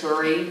scary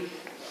story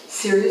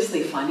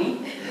seriously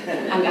funny?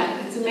 I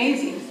mean, it's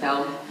amazing,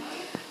 Belle.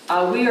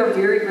 We are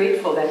very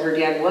grateful that her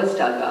dad was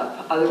dug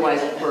up.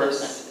 Otherwise, of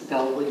course,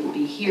 Belle wouldn't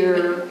be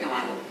here.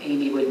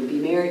 Amy wouldn't be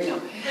married. No.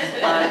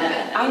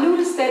 I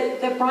noticed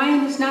that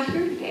Brian is not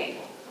here today.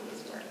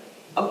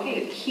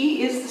 Okay,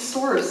 he is the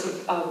source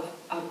of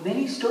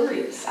many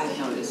stories, I've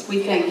noticed.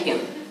 We thank him.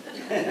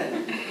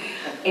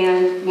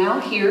 And now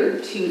here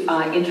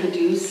to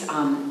introduce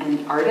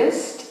an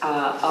artist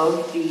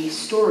of the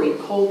story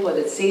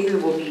Cold-Blooded Savior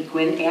will be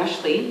Gwen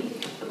Ashley.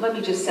 But let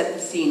me just set the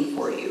scene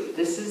for you.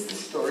 This is the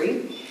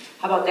story.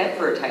 How about that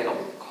for a title?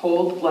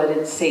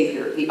 Cold-Blooded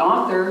Savior. The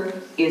author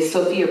is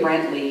Sophia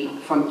Brantley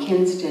from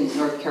Kinston,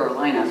 North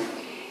Carolina.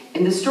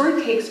 And the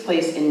story takes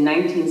place in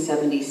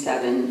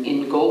 1977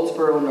 in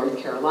Goldsboro, North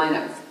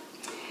Carolina.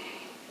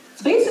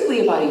 It's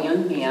basically about a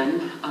young man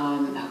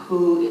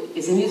who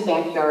is in his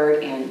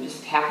backyard and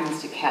just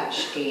happens to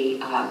catch a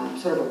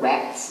sort of a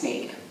rat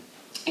snake.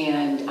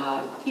 And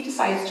he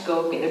decides to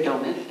go get a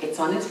donut, gets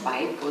on his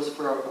bike, goes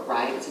for a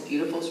ride. It's a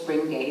beautiful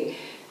spring day,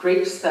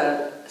 drapes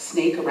the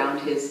snake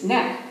around his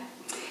neck.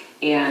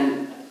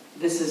 And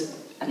this is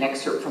an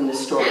excerpt from the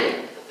story.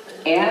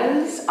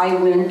 As I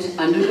went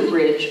under the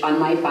bridge on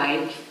my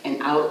bike and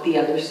out the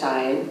other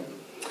side,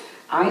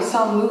 I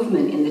saw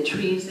movement in the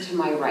trees to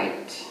my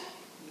right.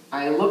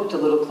 I looked a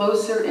little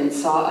closer and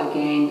saw a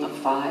gang of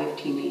 5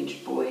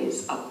 teenage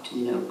boys up to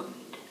no good.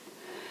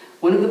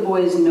 One of the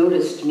boys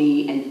noticed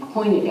me and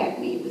pointed at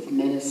me with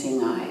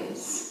menacing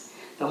eyes.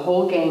 The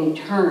whole gang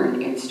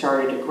turned and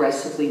started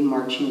aggressively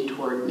marching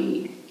toward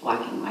me,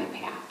 blocking my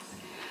path.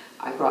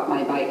 I brought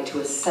my bike to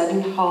a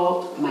sudden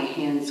halt, my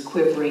hands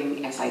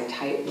quivering as I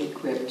tightly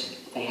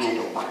gripped the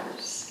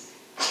handlebars.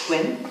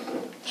 Gwen?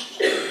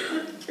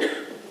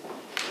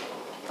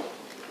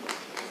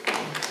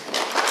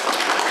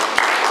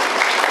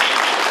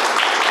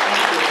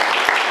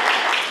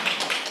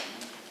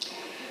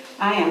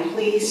 I am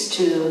pleased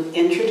to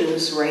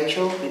introduce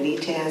Rachel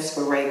Benitez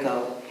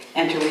Borrego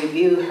and to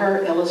review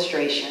her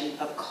illustration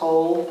of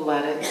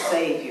Cold-Blooded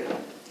Savior.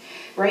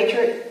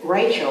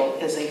 Rachel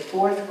is a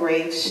 4th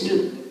grade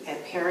student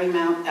at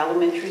Perrymount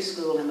Elementary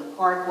School in the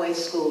Parkway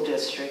School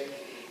District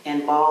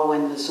in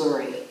Baldwin,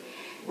 Missouri.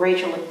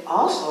 Rachel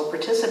also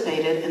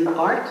participated in the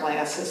art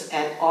classes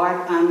at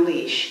Art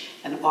Unleashed,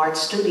 an art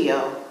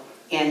studio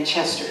in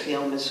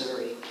Chesterfield,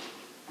 Missouri.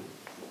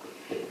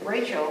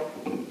 Rachel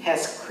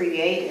has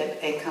created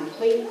a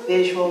complete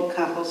visual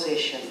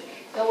composition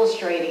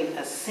illustrating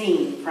a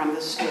scene from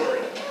the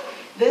story.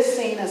 This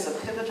scene is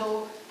a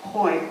pivotal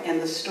point in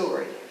the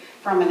story,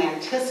 from an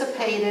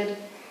anticipated,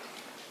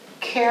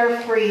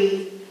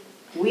 carefree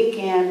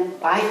weekend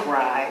bike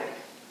ride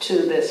to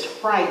this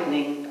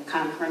frightening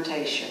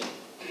confrontation.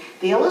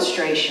 The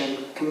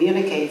illustration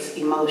communicates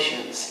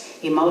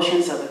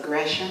emotions of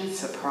aggression,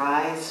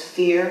 surprise,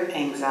 fear,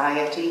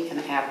 anxiety, and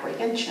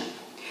apprehension.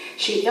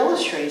 She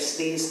illustrates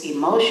these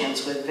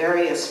emotions with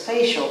various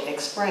facial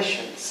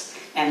expressions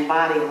and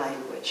body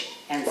language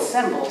and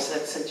symbols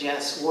that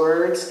suggest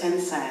words and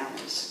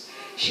sounds.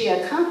 She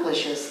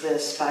accomplishes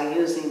this by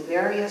using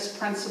various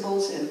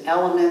principles and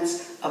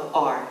elements of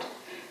art.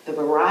 The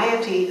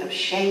variety of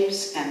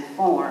shapes and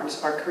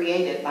forms are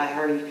created by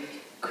her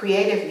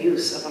creative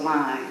use of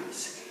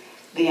lines.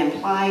 The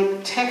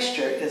implied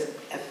texture is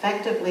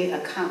effectively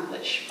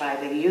accomplished by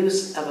the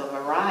use of a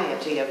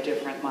variety of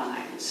different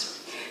lines.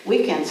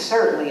 We can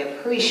certainly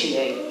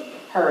appreciate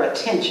her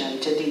attention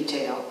to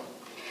detail.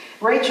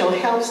 Rachel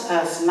helps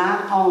us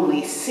not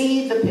only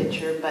see the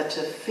picture, but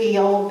to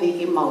feel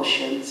the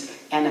emotions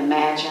and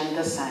imagine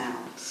the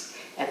sounds.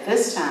 At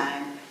this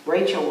time,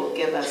 Rachel will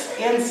give us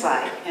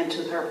insight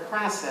into her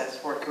process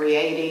for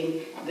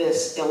creating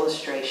this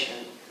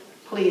illustration.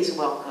 Please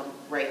welcome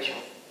Rachel.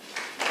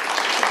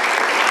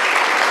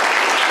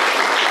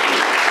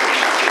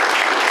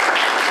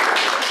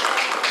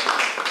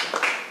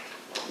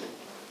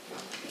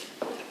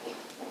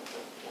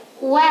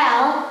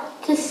 Well,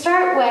 to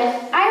start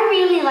with, I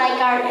really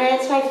like art and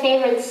it's my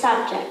favorite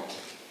subject.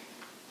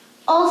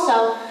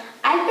 Also,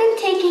 I've been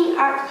taking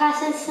art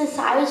classes since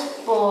I was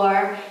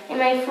 4, and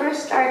my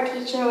first art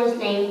teacher was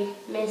named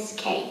Miss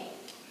K.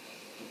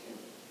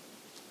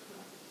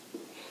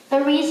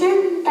 The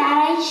reason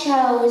that I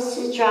chose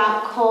to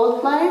draw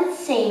Cold-Blooded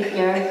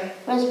Savior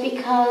was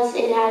because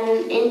it had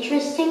an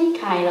interesting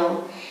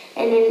title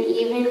and an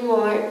even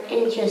more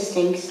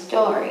interesting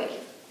story.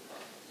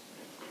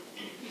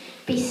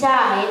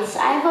 Besides,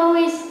 I've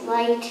always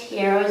liked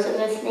heroes, and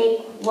the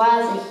snake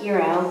was a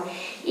hero,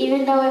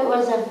 even though it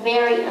was a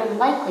very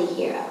unlikely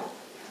hero.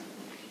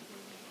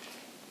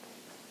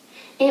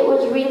 It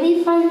was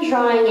really fun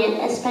drawing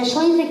it,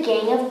 especially the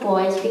gang of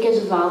boys,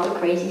 because of all the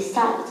crazy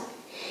stuff.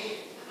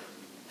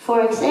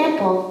 For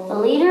example, the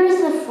leader is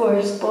the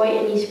first boy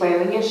and he's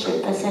wearing a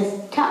shirt that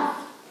says tough.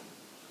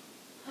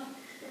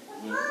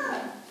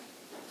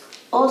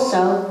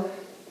 Also,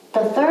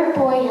 the third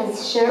boy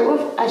has a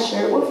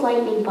shirt with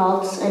lightning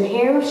bolts and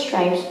hair with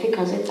stripes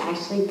because it's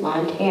actually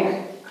blonde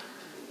hair.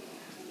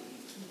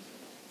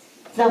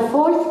 The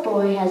fourth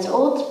boy has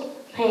old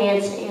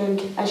pants and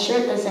a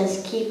shirt that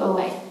says keep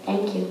away.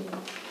 Thank you.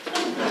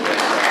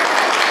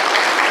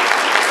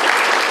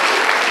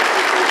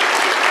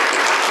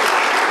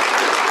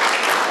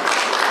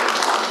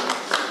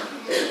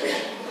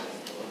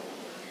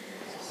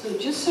 So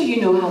just so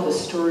you know how the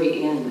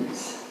story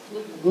ends,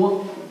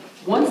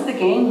 once the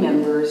gang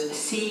members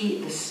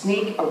see the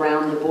snake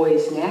around the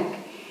boy's neck,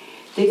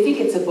 they think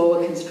it's a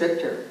boa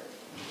constrictor,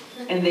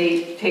 and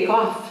they take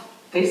off.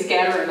 They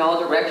scatter in all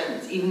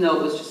directions, even though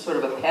it was just sort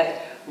of a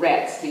pet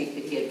rat snake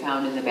that he had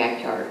found in the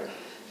backyard.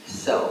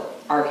 So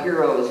our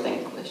hero is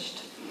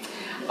vanquished.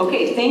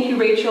 Okay, thank you,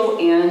 Rachel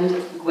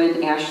and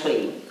Gwen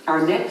Ashley.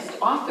 our next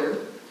author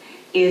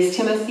is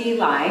Timothy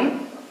Lai.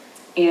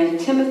 And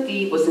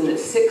Timothy was in the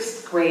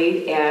 6th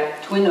grade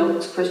at Twin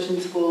Oaks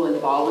Christian School in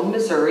Baldwin,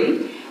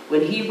 Missouri,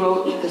 when he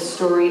wrote the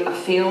story A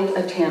Failed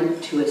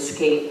Attempt to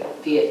Escape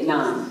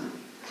Vietnam.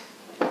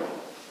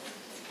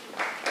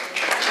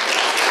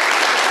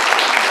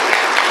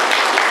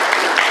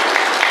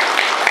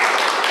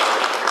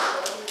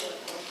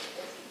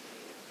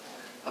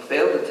 A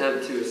Failed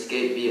Attempt to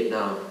Escape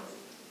Vietnam,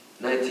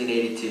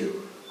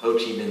 1982, Ho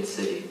Chi Minh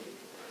City.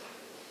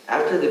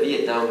 After the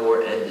Vietnam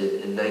War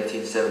ended in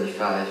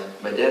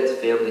 1975, my dad's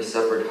family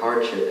suffered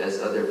hardship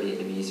as other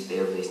Vietnamese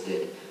families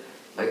did.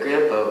 My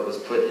grandpa was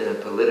put in a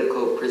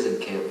political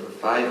prison camp for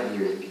 5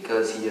 years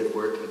because he had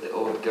worked with the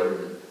old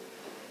government.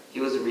 He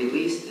was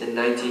released in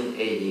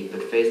 1980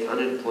 but faced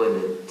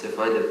unemployment. To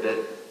find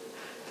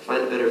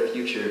a better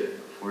future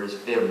for his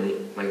family,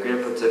 my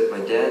grandpa took my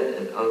dad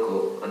and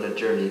uncle on a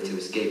journey to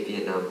escape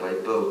Vietnam by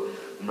boat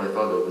when my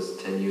father was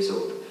 10 years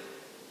old.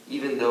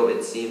 Even though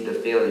it seemed a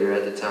failure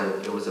at the time,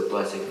 it was a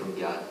blessing from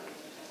God.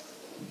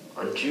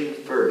 On June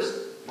 1st,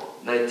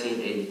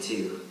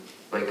 1982,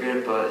 my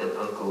grandpa and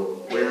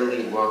uncle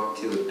warily walked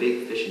to a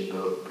big fishing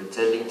boat,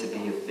 pretending to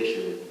be a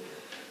fisherman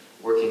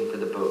working for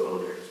the boat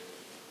owner.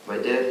 My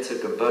dad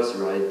took a bus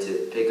ride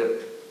to pick up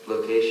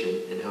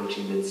location in Ho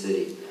Chi Minh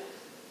City.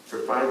 For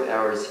 5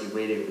 hours, he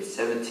waited with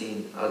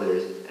 17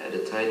 others at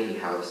a tiny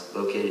house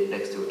located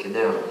next to a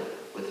canal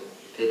with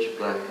pitch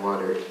black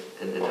water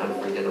and an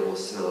unforgettable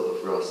smell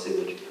of raw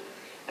sewage.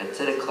 At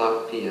 10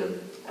 o'clock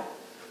p.m.,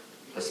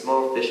 a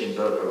small fishing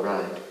boat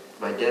arrived.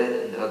 My dad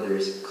and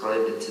others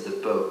climbed into the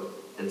boat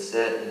and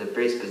sat in a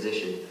brace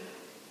position.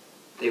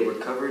 They were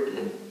covered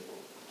in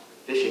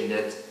fishing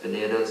nets,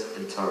 bananas,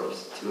 and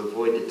tarps to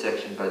avoid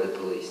detection by the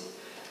police.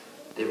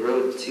 They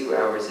rode 2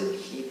 hours in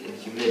heat and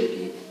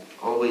humidity,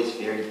 always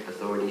fearing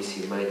authorities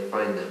who might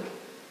find them.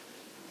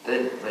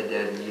 Then my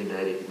dad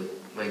reunited with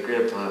my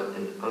grandpa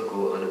and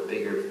uncle on a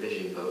bigger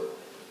fishing boat.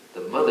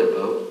 The mother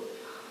boat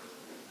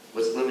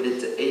was limited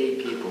to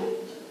 80 people,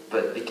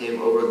 but became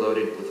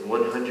overloaded with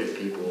 100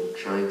 people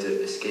trying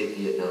to escape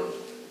Vietnam.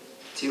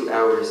 2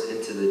 hours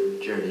into the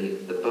journey,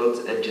 the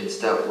boat's engine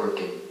stopped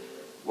working.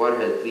 Water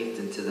had leaked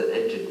into the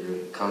engine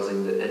room,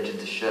 causing the engine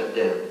to shut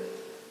down.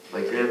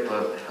 My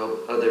grandpa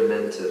helped other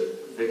men to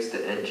fix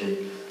the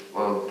engine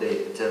while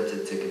they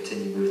attempted to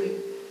continue moving.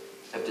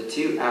 After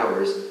 2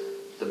 hours,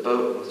 the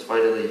boat was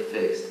finally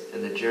fixed,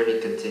 and the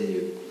journey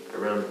continued.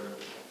 Around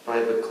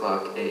 5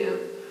 o'clock a.m.,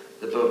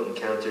 the boat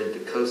encountered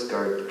the Coast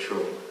Guard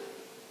patrol.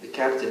 The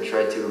captain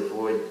tried to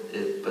avoid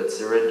it, but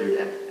surrendered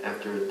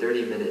after a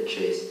 30-minute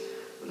chase,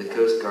 when the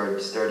Coast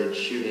Guard started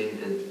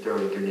shooting and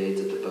throwing grenades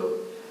at the boat.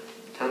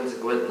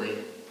 Consequently,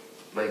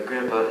 my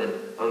grandpa and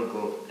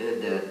uncle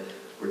and dad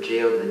were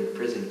jailed in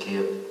prison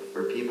camp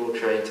for people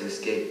trying to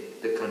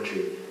escape the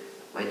country.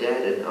 My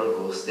dad and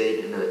uncle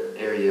stayed in an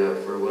area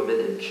for women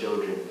and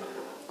children,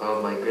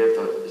 while my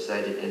grandpa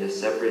resided in a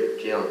separate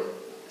jail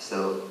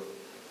cell.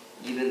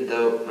 Even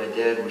though my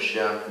dad was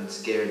shocked and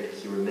scared,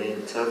 he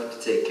remained tough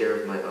to take care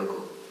of my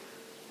uncle.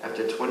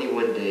 After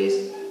 21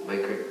 days, my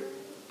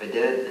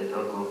dad and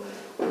uncle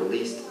were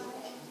released,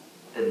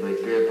 and my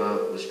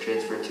grandpa was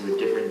transferred to a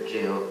different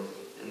jail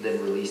and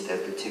then released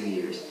after 2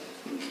 years.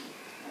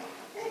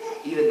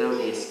 Even though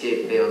the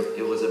escape failed,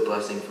 it was a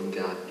blessing from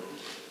God.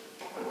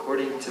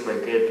 According to my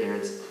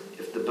grandparents,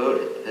 if the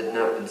boat had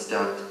not been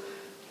stopped,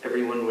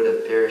 everyone would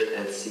have perished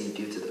at sea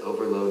due to the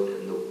overload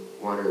and the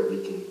water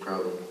leaking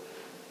problem.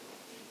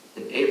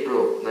 In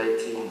April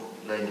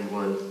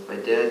 1991, my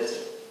dad's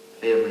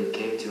family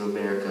came to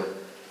America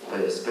by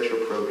a special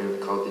program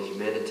called the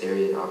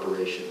Humanitarian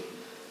Operation,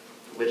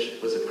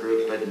 which was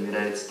approved by the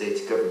United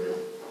States government.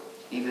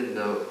 Even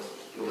though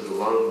it was a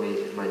long wait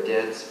and my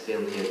dad's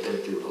family had been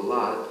through a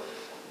lot,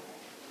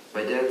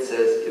 my dad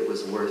says it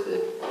was worth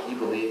it. He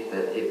believed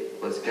that it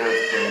was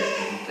God's plan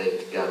and he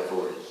thanked God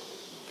for it.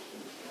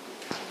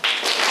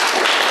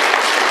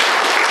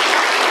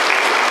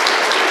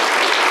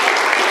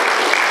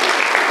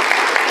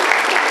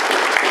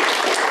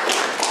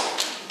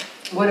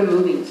 What a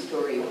moving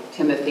story,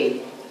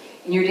 Timothy.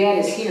 And your dad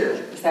is here,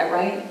 is that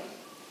right?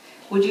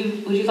 Would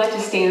you like to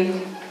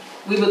stand?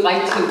 We would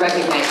like to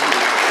recognize you.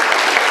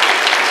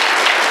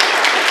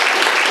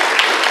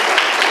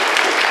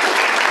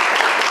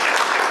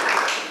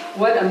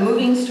 What a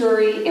moving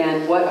story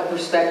and what a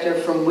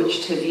perspective from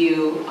which to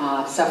view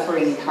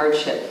suffering and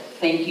hardship.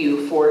 Thank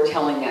you for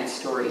telling that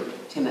story,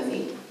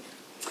 Timothy.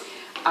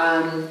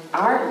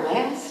 Our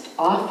last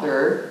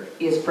author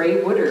is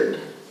Bray Woodard,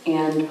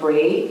 and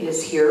Bray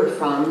is here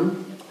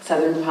from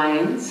Southern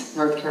Pines,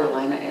 North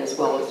Carolina, as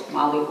well as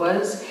Molly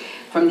was,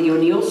 from the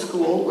O'Neill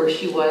School, where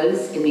she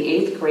was in the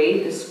 8th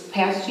grade this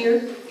past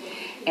year,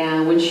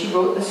 and when she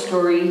wrote the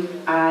story,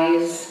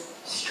 Eyes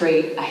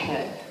Straight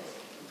Ahead.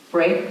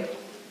 Bray?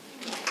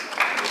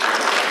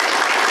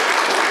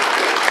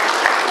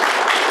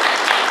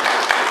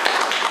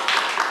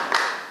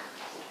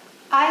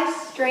 Eyes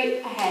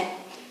Straight Ahead,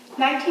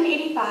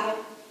 1985,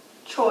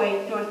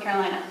 Troy, North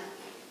Carolina.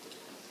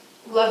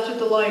 Left at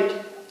the light,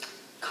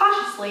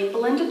 Cautiously,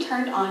 Belinda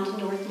turned on to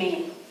North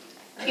Main.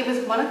 It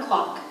was 1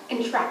 o'clock,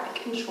 and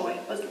traffic in Troy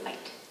was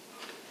light.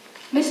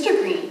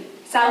 Mr. Green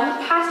sat on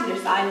the passenger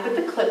side with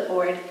the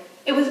clipboard.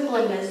 It was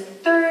Belinda's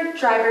third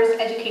driver's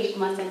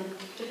education lesson.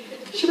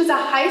 She was a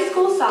high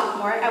school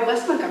sophomore at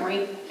West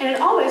Montgomery and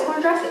had always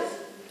worn dresses.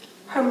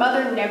 Her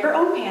mother never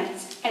owned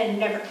pants and had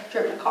never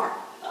driven a car.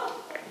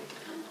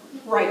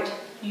 Right,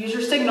 use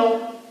your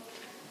signal.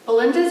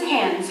 Belinda's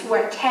hands were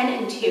at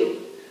 10 and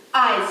 2.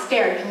 Eyes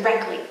stared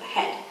directly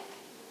ahead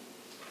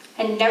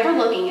and never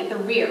looking at the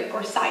rear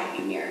or side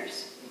view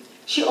mirrors.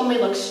 She only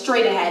looked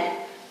straight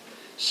ahead.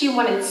 She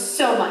wanted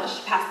so much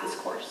to pass this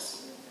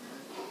course.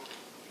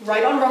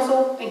 Right on,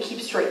 Russell, and keep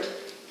straight,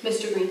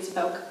 Mr. Green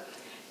spoke.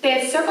 They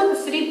had circled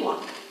the city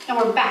block and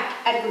were back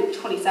at Route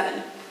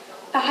 27.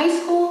 The high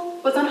school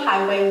was on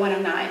Highway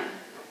 109,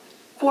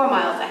 4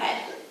 miles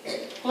ahead.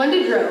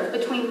 Belinda drove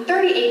between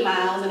 38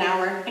 miles an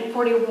hour and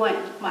 41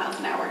 miles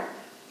an hour.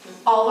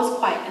 All was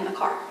quiet in the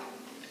car.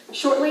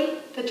 Shortly,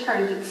 the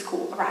turn to the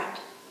school arrived.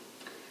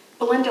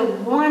 Belinda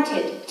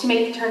wanted to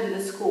make the turn to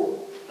the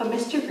school, but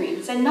Mr.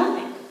 Green said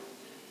nothing.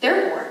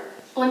 Therefore,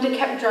 Belinda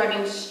kept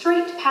driving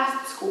straight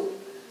past the school.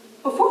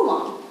 Before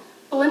long,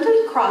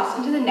 Belinda crossed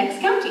into the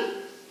next county.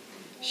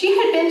 She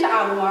had been to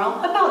Albemarle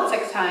about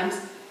 6 times.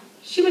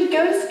 She would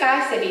go to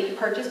Sky City to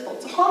purchase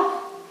bolts of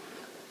cloth.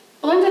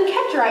 Belinda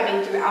kept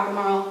driving through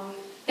Albemarle,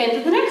 then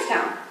to the next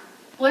town.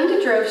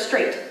 Belinda drove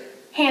straight,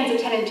 hands at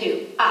 10 and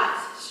 2, eyes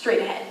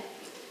straight ahead.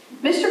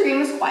 Mr. Green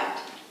was quiet,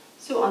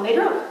 so on they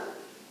drove.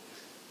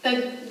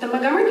 The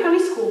Montgomery County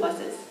school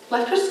buses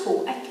left her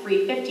school at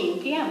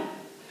 3:15 p.m.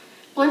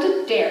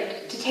 Belinda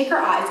dared to take her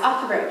eyes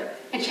off the road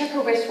and check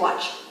her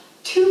wristwatch.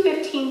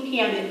 2:15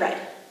 p.m. it read.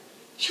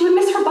 She would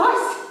miss her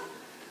bus.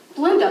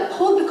 Belinda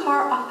pulled the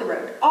car off the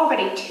road,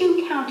 already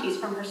 2 counties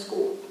from her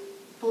school.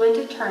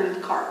 Belinda turned the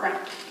car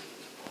around.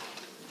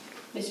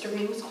 Mr.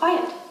 Green was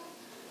quiet.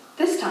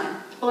 This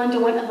time, Belinda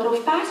went a little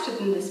faster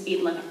than the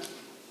speed limit,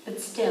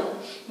 but still,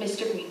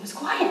 Mr. Green was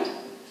quiet.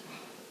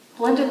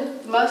 Belinda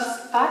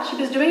must thought she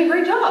was doing a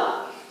great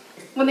job.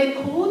 When they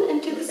pulled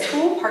into the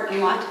school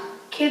parking lot,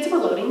 kids were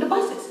loading the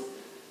buses.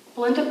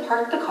 Belinda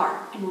parked the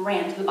car and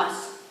ran to the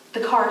bus, the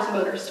car's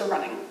motor still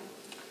running.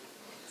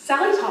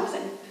 Sally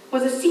Thompson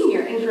was a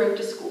senior and drove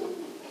to school.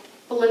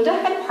 Belinda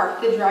had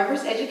parked the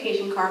driver's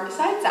education car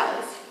beside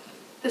Sally's.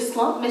 The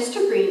slumped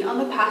Mr. Green on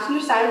the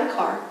passenger side of the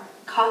car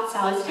caught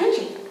Sally's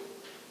attention.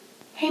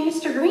 "Hey,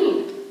 Mr.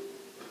 Green."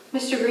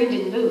 Mr. Green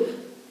didn't move.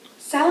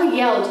 Sally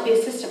yelled to the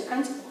assistant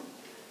principal.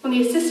 When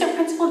the assistant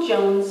principal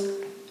Jones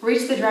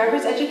reached the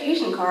driver's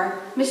education car,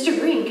 Mr.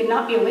 Green could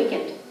not be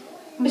awakened.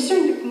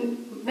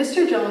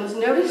 Mr. Jones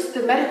noticed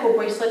the medical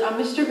bracelet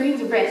on Mr.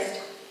 Green's wrist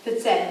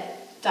that said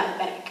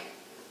diabetic.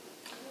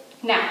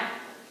 Now,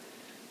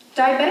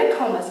 diabetic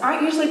comas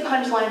aren't usually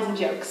punchlines and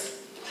jokes.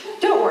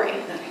 Don't worry,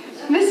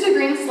 Mr.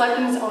 Green slept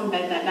in his own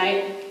bed that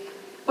night.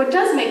 What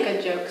does make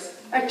good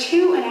jokes are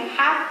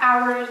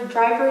 2.5-hour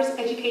driver's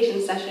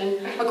education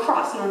session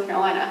across North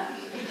Carolina.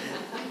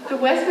 The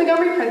West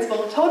Montgomery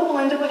principal told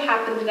Belinda what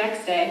happened the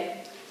next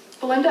day.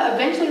 Belinda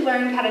eventually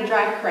learned how to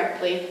drive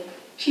correctly.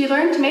 She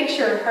learned to make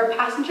sure her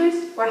passengers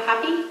were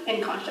happy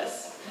and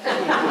conscious.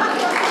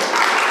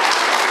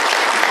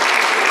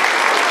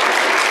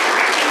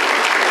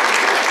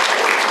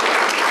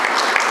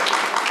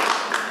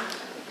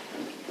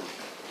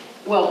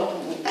 Well,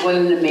 what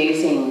an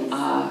amazing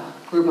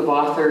group of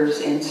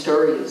authors and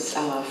stories,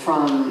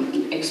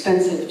 from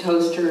expensive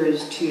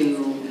toasters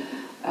to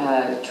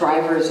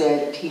driver's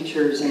ed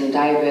teachers in a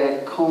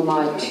diabetic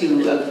coma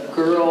to a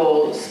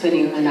girl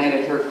spending her night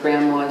at her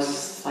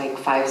grandma's like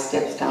 5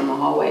 steps down the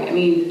hallway. I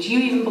mean, do you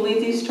even believe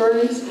these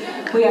stories?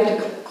 We have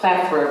to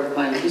clap for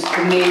everyone. Just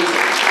amazing.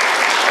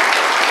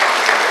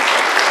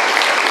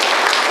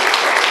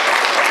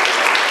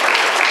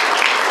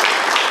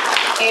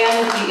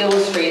 And the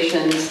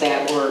illustrations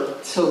that were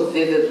so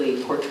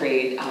vividly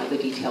portrayed the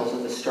details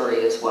of the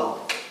story as well.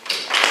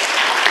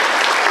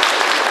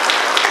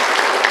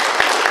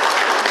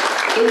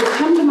 It has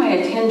come to my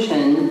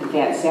attention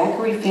that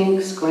Zachary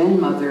Fink's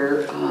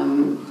grandmother,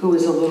 who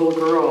was a little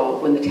girl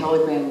when the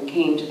telegram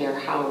came to their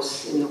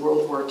house in the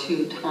World War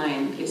II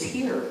time, is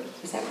here.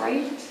 Is that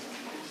right?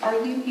 Are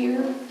you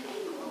here?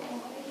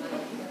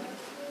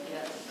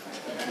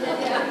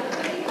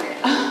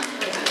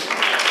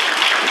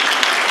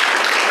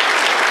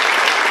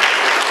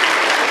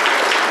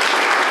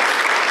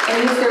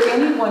 And is there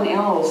anyone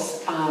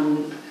else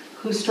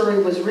whose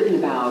story was written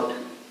about,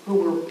 who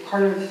were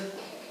part of,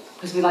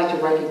 because we'd like to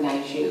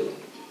recognize you?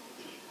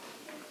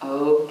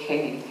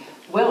 Okay.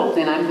 Well,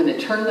 then I'm going to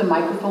turn the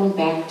microphone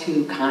back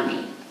to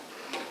Connie.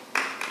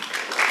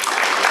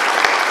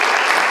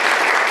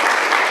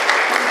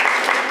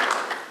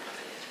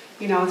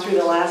 You know, through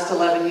the last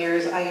 11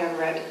 years, I have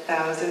read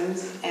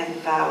thousands and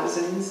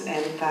thousands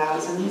and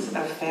thousands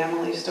of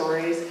family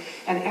stories,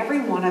 and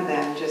every one of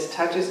them just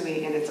touches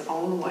me in its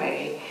own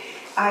way.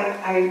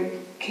 I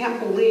can't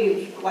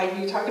believe, like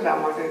you talked about,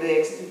 Martha,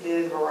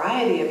 the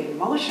variety of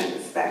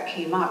emotions that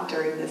came up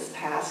during this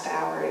past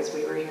hour as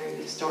we were hearing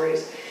these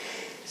stories.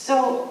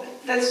 So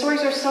the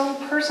stories are so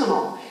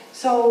personal.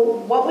 So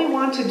what we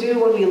want to do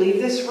when we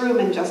leave this room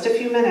in just a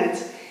few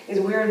minutes is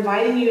we're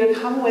inviting you to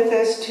come with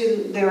us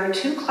to, there are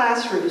 2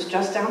 classrooms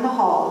just down the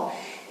hall,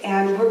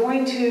 and we're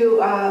going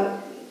to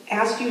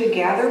ask you to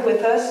gather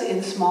with us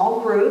in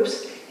small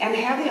groups and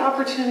have the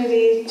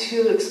opportunity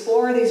to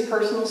explore these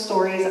personal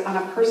stories on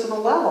a personal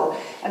level.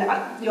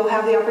 And you'll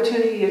have the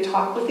opportunity to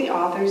talk with the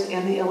authors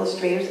and the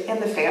illustrators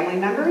and the family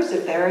members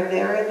if they're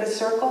there at the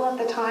circle at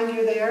the time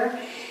you're there.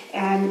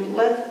 And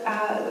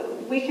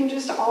we can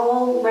just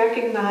all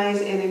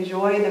recognize and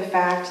enjoy the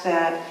fact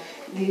that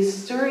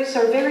these stories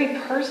are very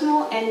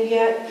personal, and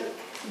yet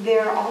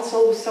they're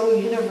also so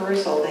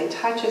universal. They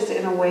touch us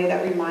in a way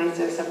that reminds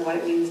us of what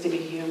it means to be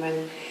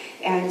human.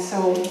 And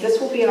so this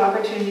will be an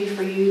opportunity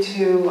for you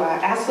to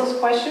ask those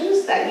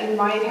questions that you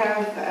might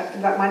have,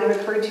 that might have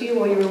occurred to you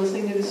while you were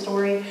listening to the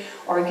story,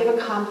 or give a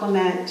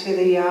compliment to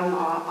the young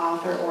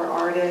author or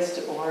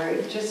artist,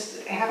 or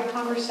just have a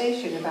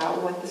conversation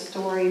about what the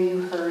story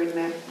you heard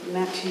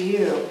meant to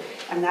you.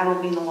 And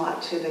that'll mean a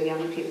lot to the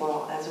young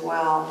people as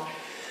well.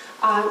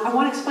 I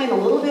want to explain a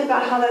little bit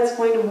about how that's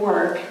going to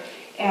work.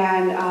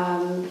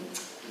 And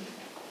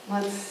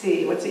let's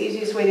see, what's the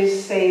easiest way to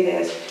say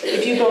this?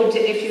 If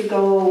you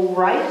go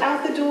right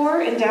out the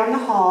door and down the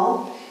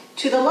hall,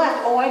 to the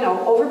left, oh I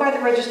know, over by the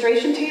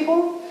registration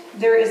table,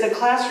 there is a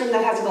classroom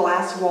that has a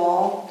glass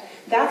wall.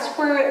 That's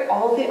where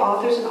all the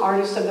authors and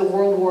artists of the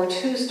World War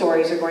II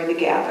stories are going to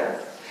gather.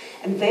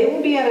 And they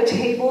will be at a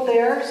table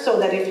there, so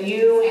that if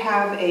you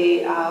have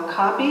a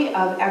copy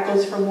of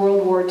Echoes from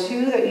World War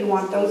II that you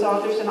want those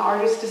authors and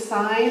artists to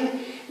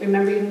sign,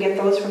 remember you can get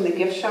those from the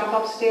gift shop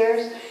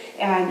upstairs.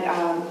 And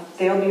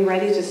they'll be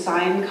ready to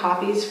sign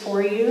copies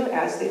for you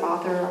as the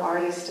author or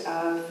artist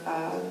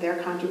of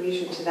their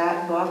contribution to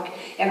that book.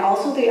 And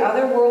also the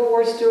other World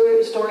War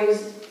II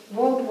stories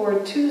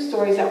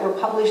that were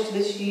published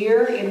this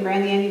year in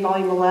Grannie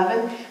Volume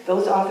 11,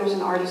 those authors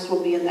and artists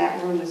will be in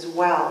that room as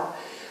well.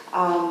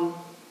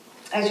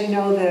 As you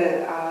know,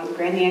 the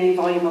Grannie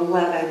Volume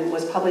 11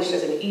 was published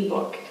as an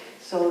ebook,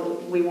 so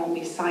we won't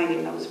be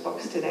signing those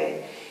books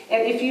today.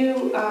 And if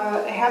you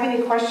have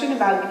any question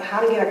about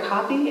how to get a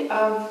copy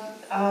of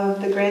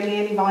the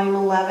Grannie Volume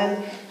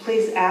 11,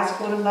 please ask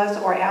one of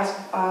us, or ask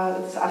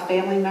a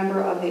family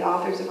member of the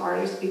authors and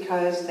artists,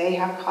 because they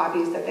have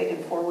copies that they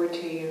can forward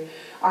to you.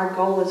 Our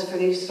goal is for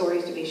these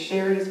stories to be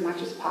shared as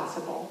much as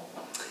possible.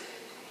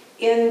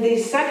 In the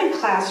second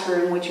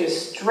classroom, which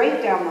is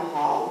straight down the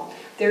hall,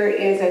 there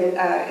is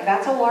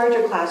that's a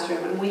larger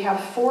classroom, and we have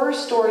 4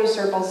 story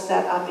circles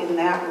set up in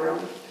that room.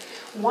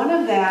 One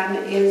of them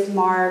is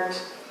marked,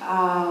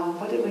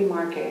 what did we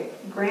mark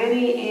it?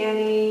 Granny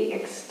Annie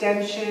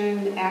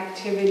Extension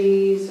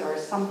Activities, or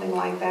something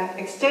like that.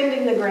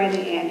 Extending the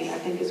Granny Annie, I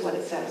think is what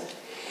it says.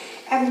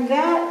 And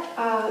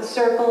that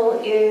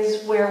circle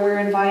is where we're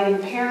inviting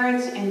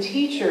parents and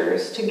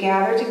teachers to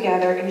gather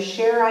together and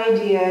share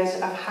ideas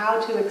of how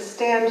to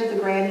extend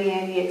the Granny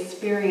Annie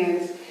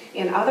experience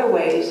in other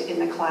ways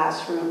in the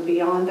classroom,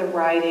 beyond the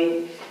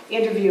writing,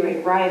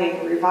 interviewing,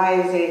 writing,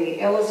 revising,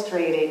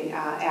 illustrating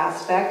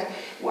aspect.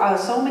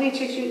 So many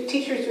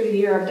teachers through the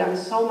year have done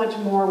so much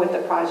more with the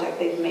project.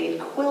 They've made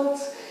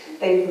quilts,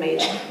 they've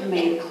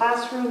made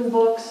classroom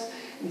books,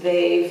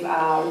 they've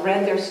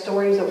read their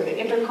stories over the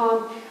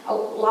intercom.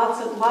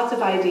 Lots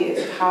of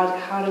ideas of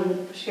how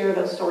to share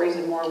those stories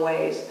in more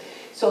ways.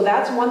 So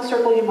that's one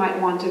circle you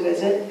might want to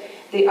visit.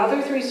 The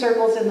other 3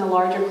 circles in the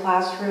larger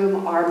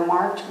classroom are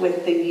marked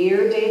with the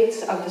year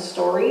dates of the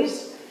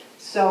stories.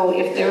 So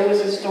if there was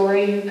a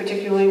story you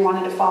particularly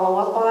wanted to follow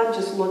up on,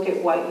 just look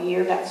at what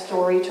year that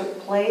story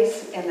took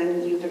place, and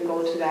then you can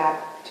go to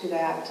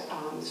that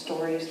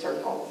story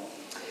circle.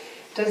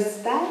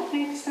 Does that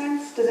make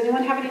sense? Does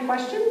anyone have any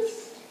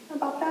questions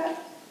about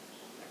that?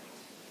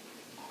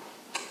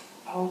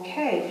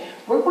 Okay,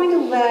 we're going to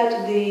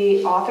let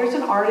the authors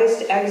and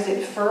artists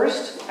exit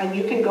first, and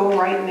you can go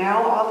right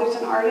now, authors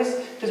and artists,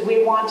 because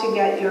we want to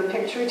get your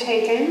picture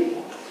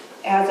taken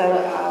as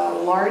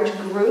a large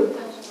group.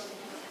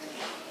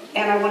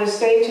 And I want to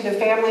say to the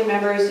family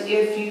members,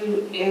 if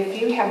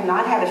you have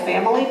not had a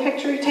family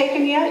picture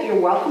taken yet, you're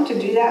welcome to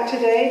do that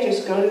today.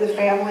 Just go to the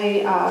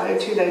family,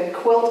 to the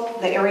quilt,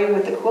 the area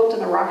with the quilt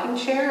and the rocking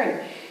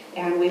chair,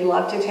 and we'd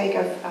love to take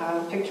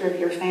a picture of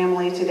your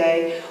family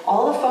today.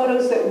 All the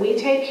photos that we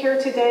take here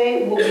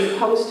today will be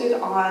posted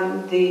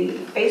on the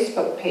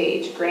Facebook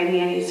page, Grannie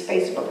Annie's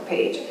Facebook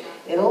page.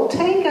 It'll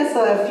take us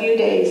a few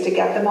days to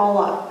get them all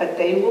up, but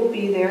they will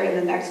be there in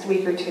the next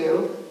week or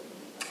 2.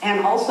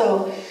 And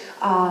also,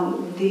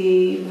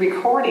 the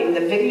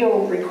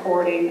video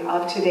recording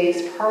of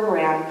today's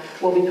program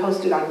will be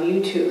posted on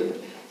YouTube.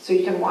 So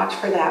you can watch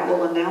for that.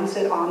 We'll announce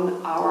it on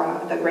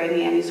the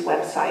Grannie Annie's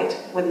website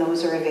when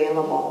those are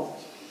available.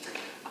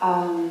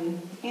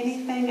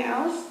 Anything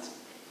else?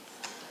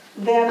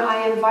 Then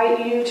I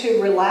invite you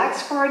to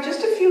relax for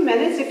just a few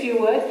minutes, if you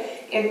would.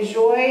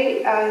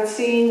 Enjoy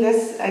seeing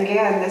this,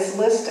 again, this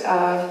list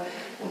of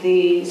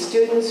the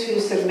students who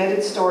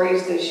submitted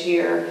stories this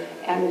year,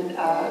 and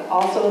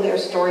also their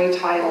story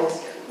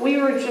titles. We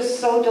were just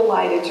so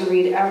delighted to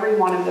read every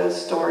one of those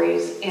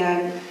stories,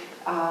 and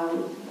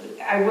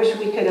I wish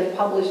we could have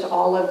published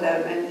all of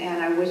them,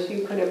 and I wish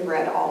you could have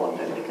read all of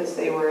them because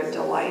they were a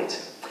delight.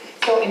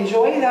 So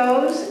enjoy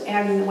those,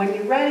 and when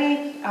you're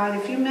ready, in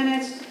a few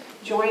minutes,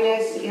 join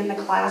us in the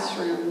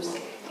classrooms.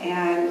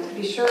 And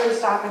be sure to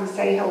stop and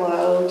say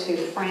hello to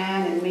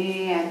Fran and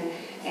me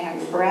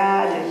and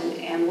Brad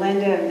and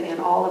Linda and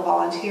all the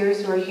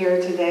volunteers who are here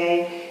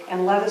today,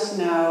 and let us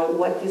know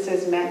what this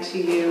has meant to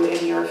you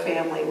and your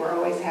family. We're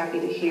always happy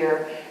to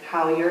hear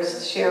how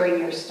sharing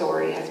your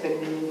story has been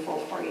meaningful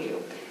for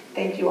you.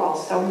 Thank you all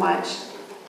so much.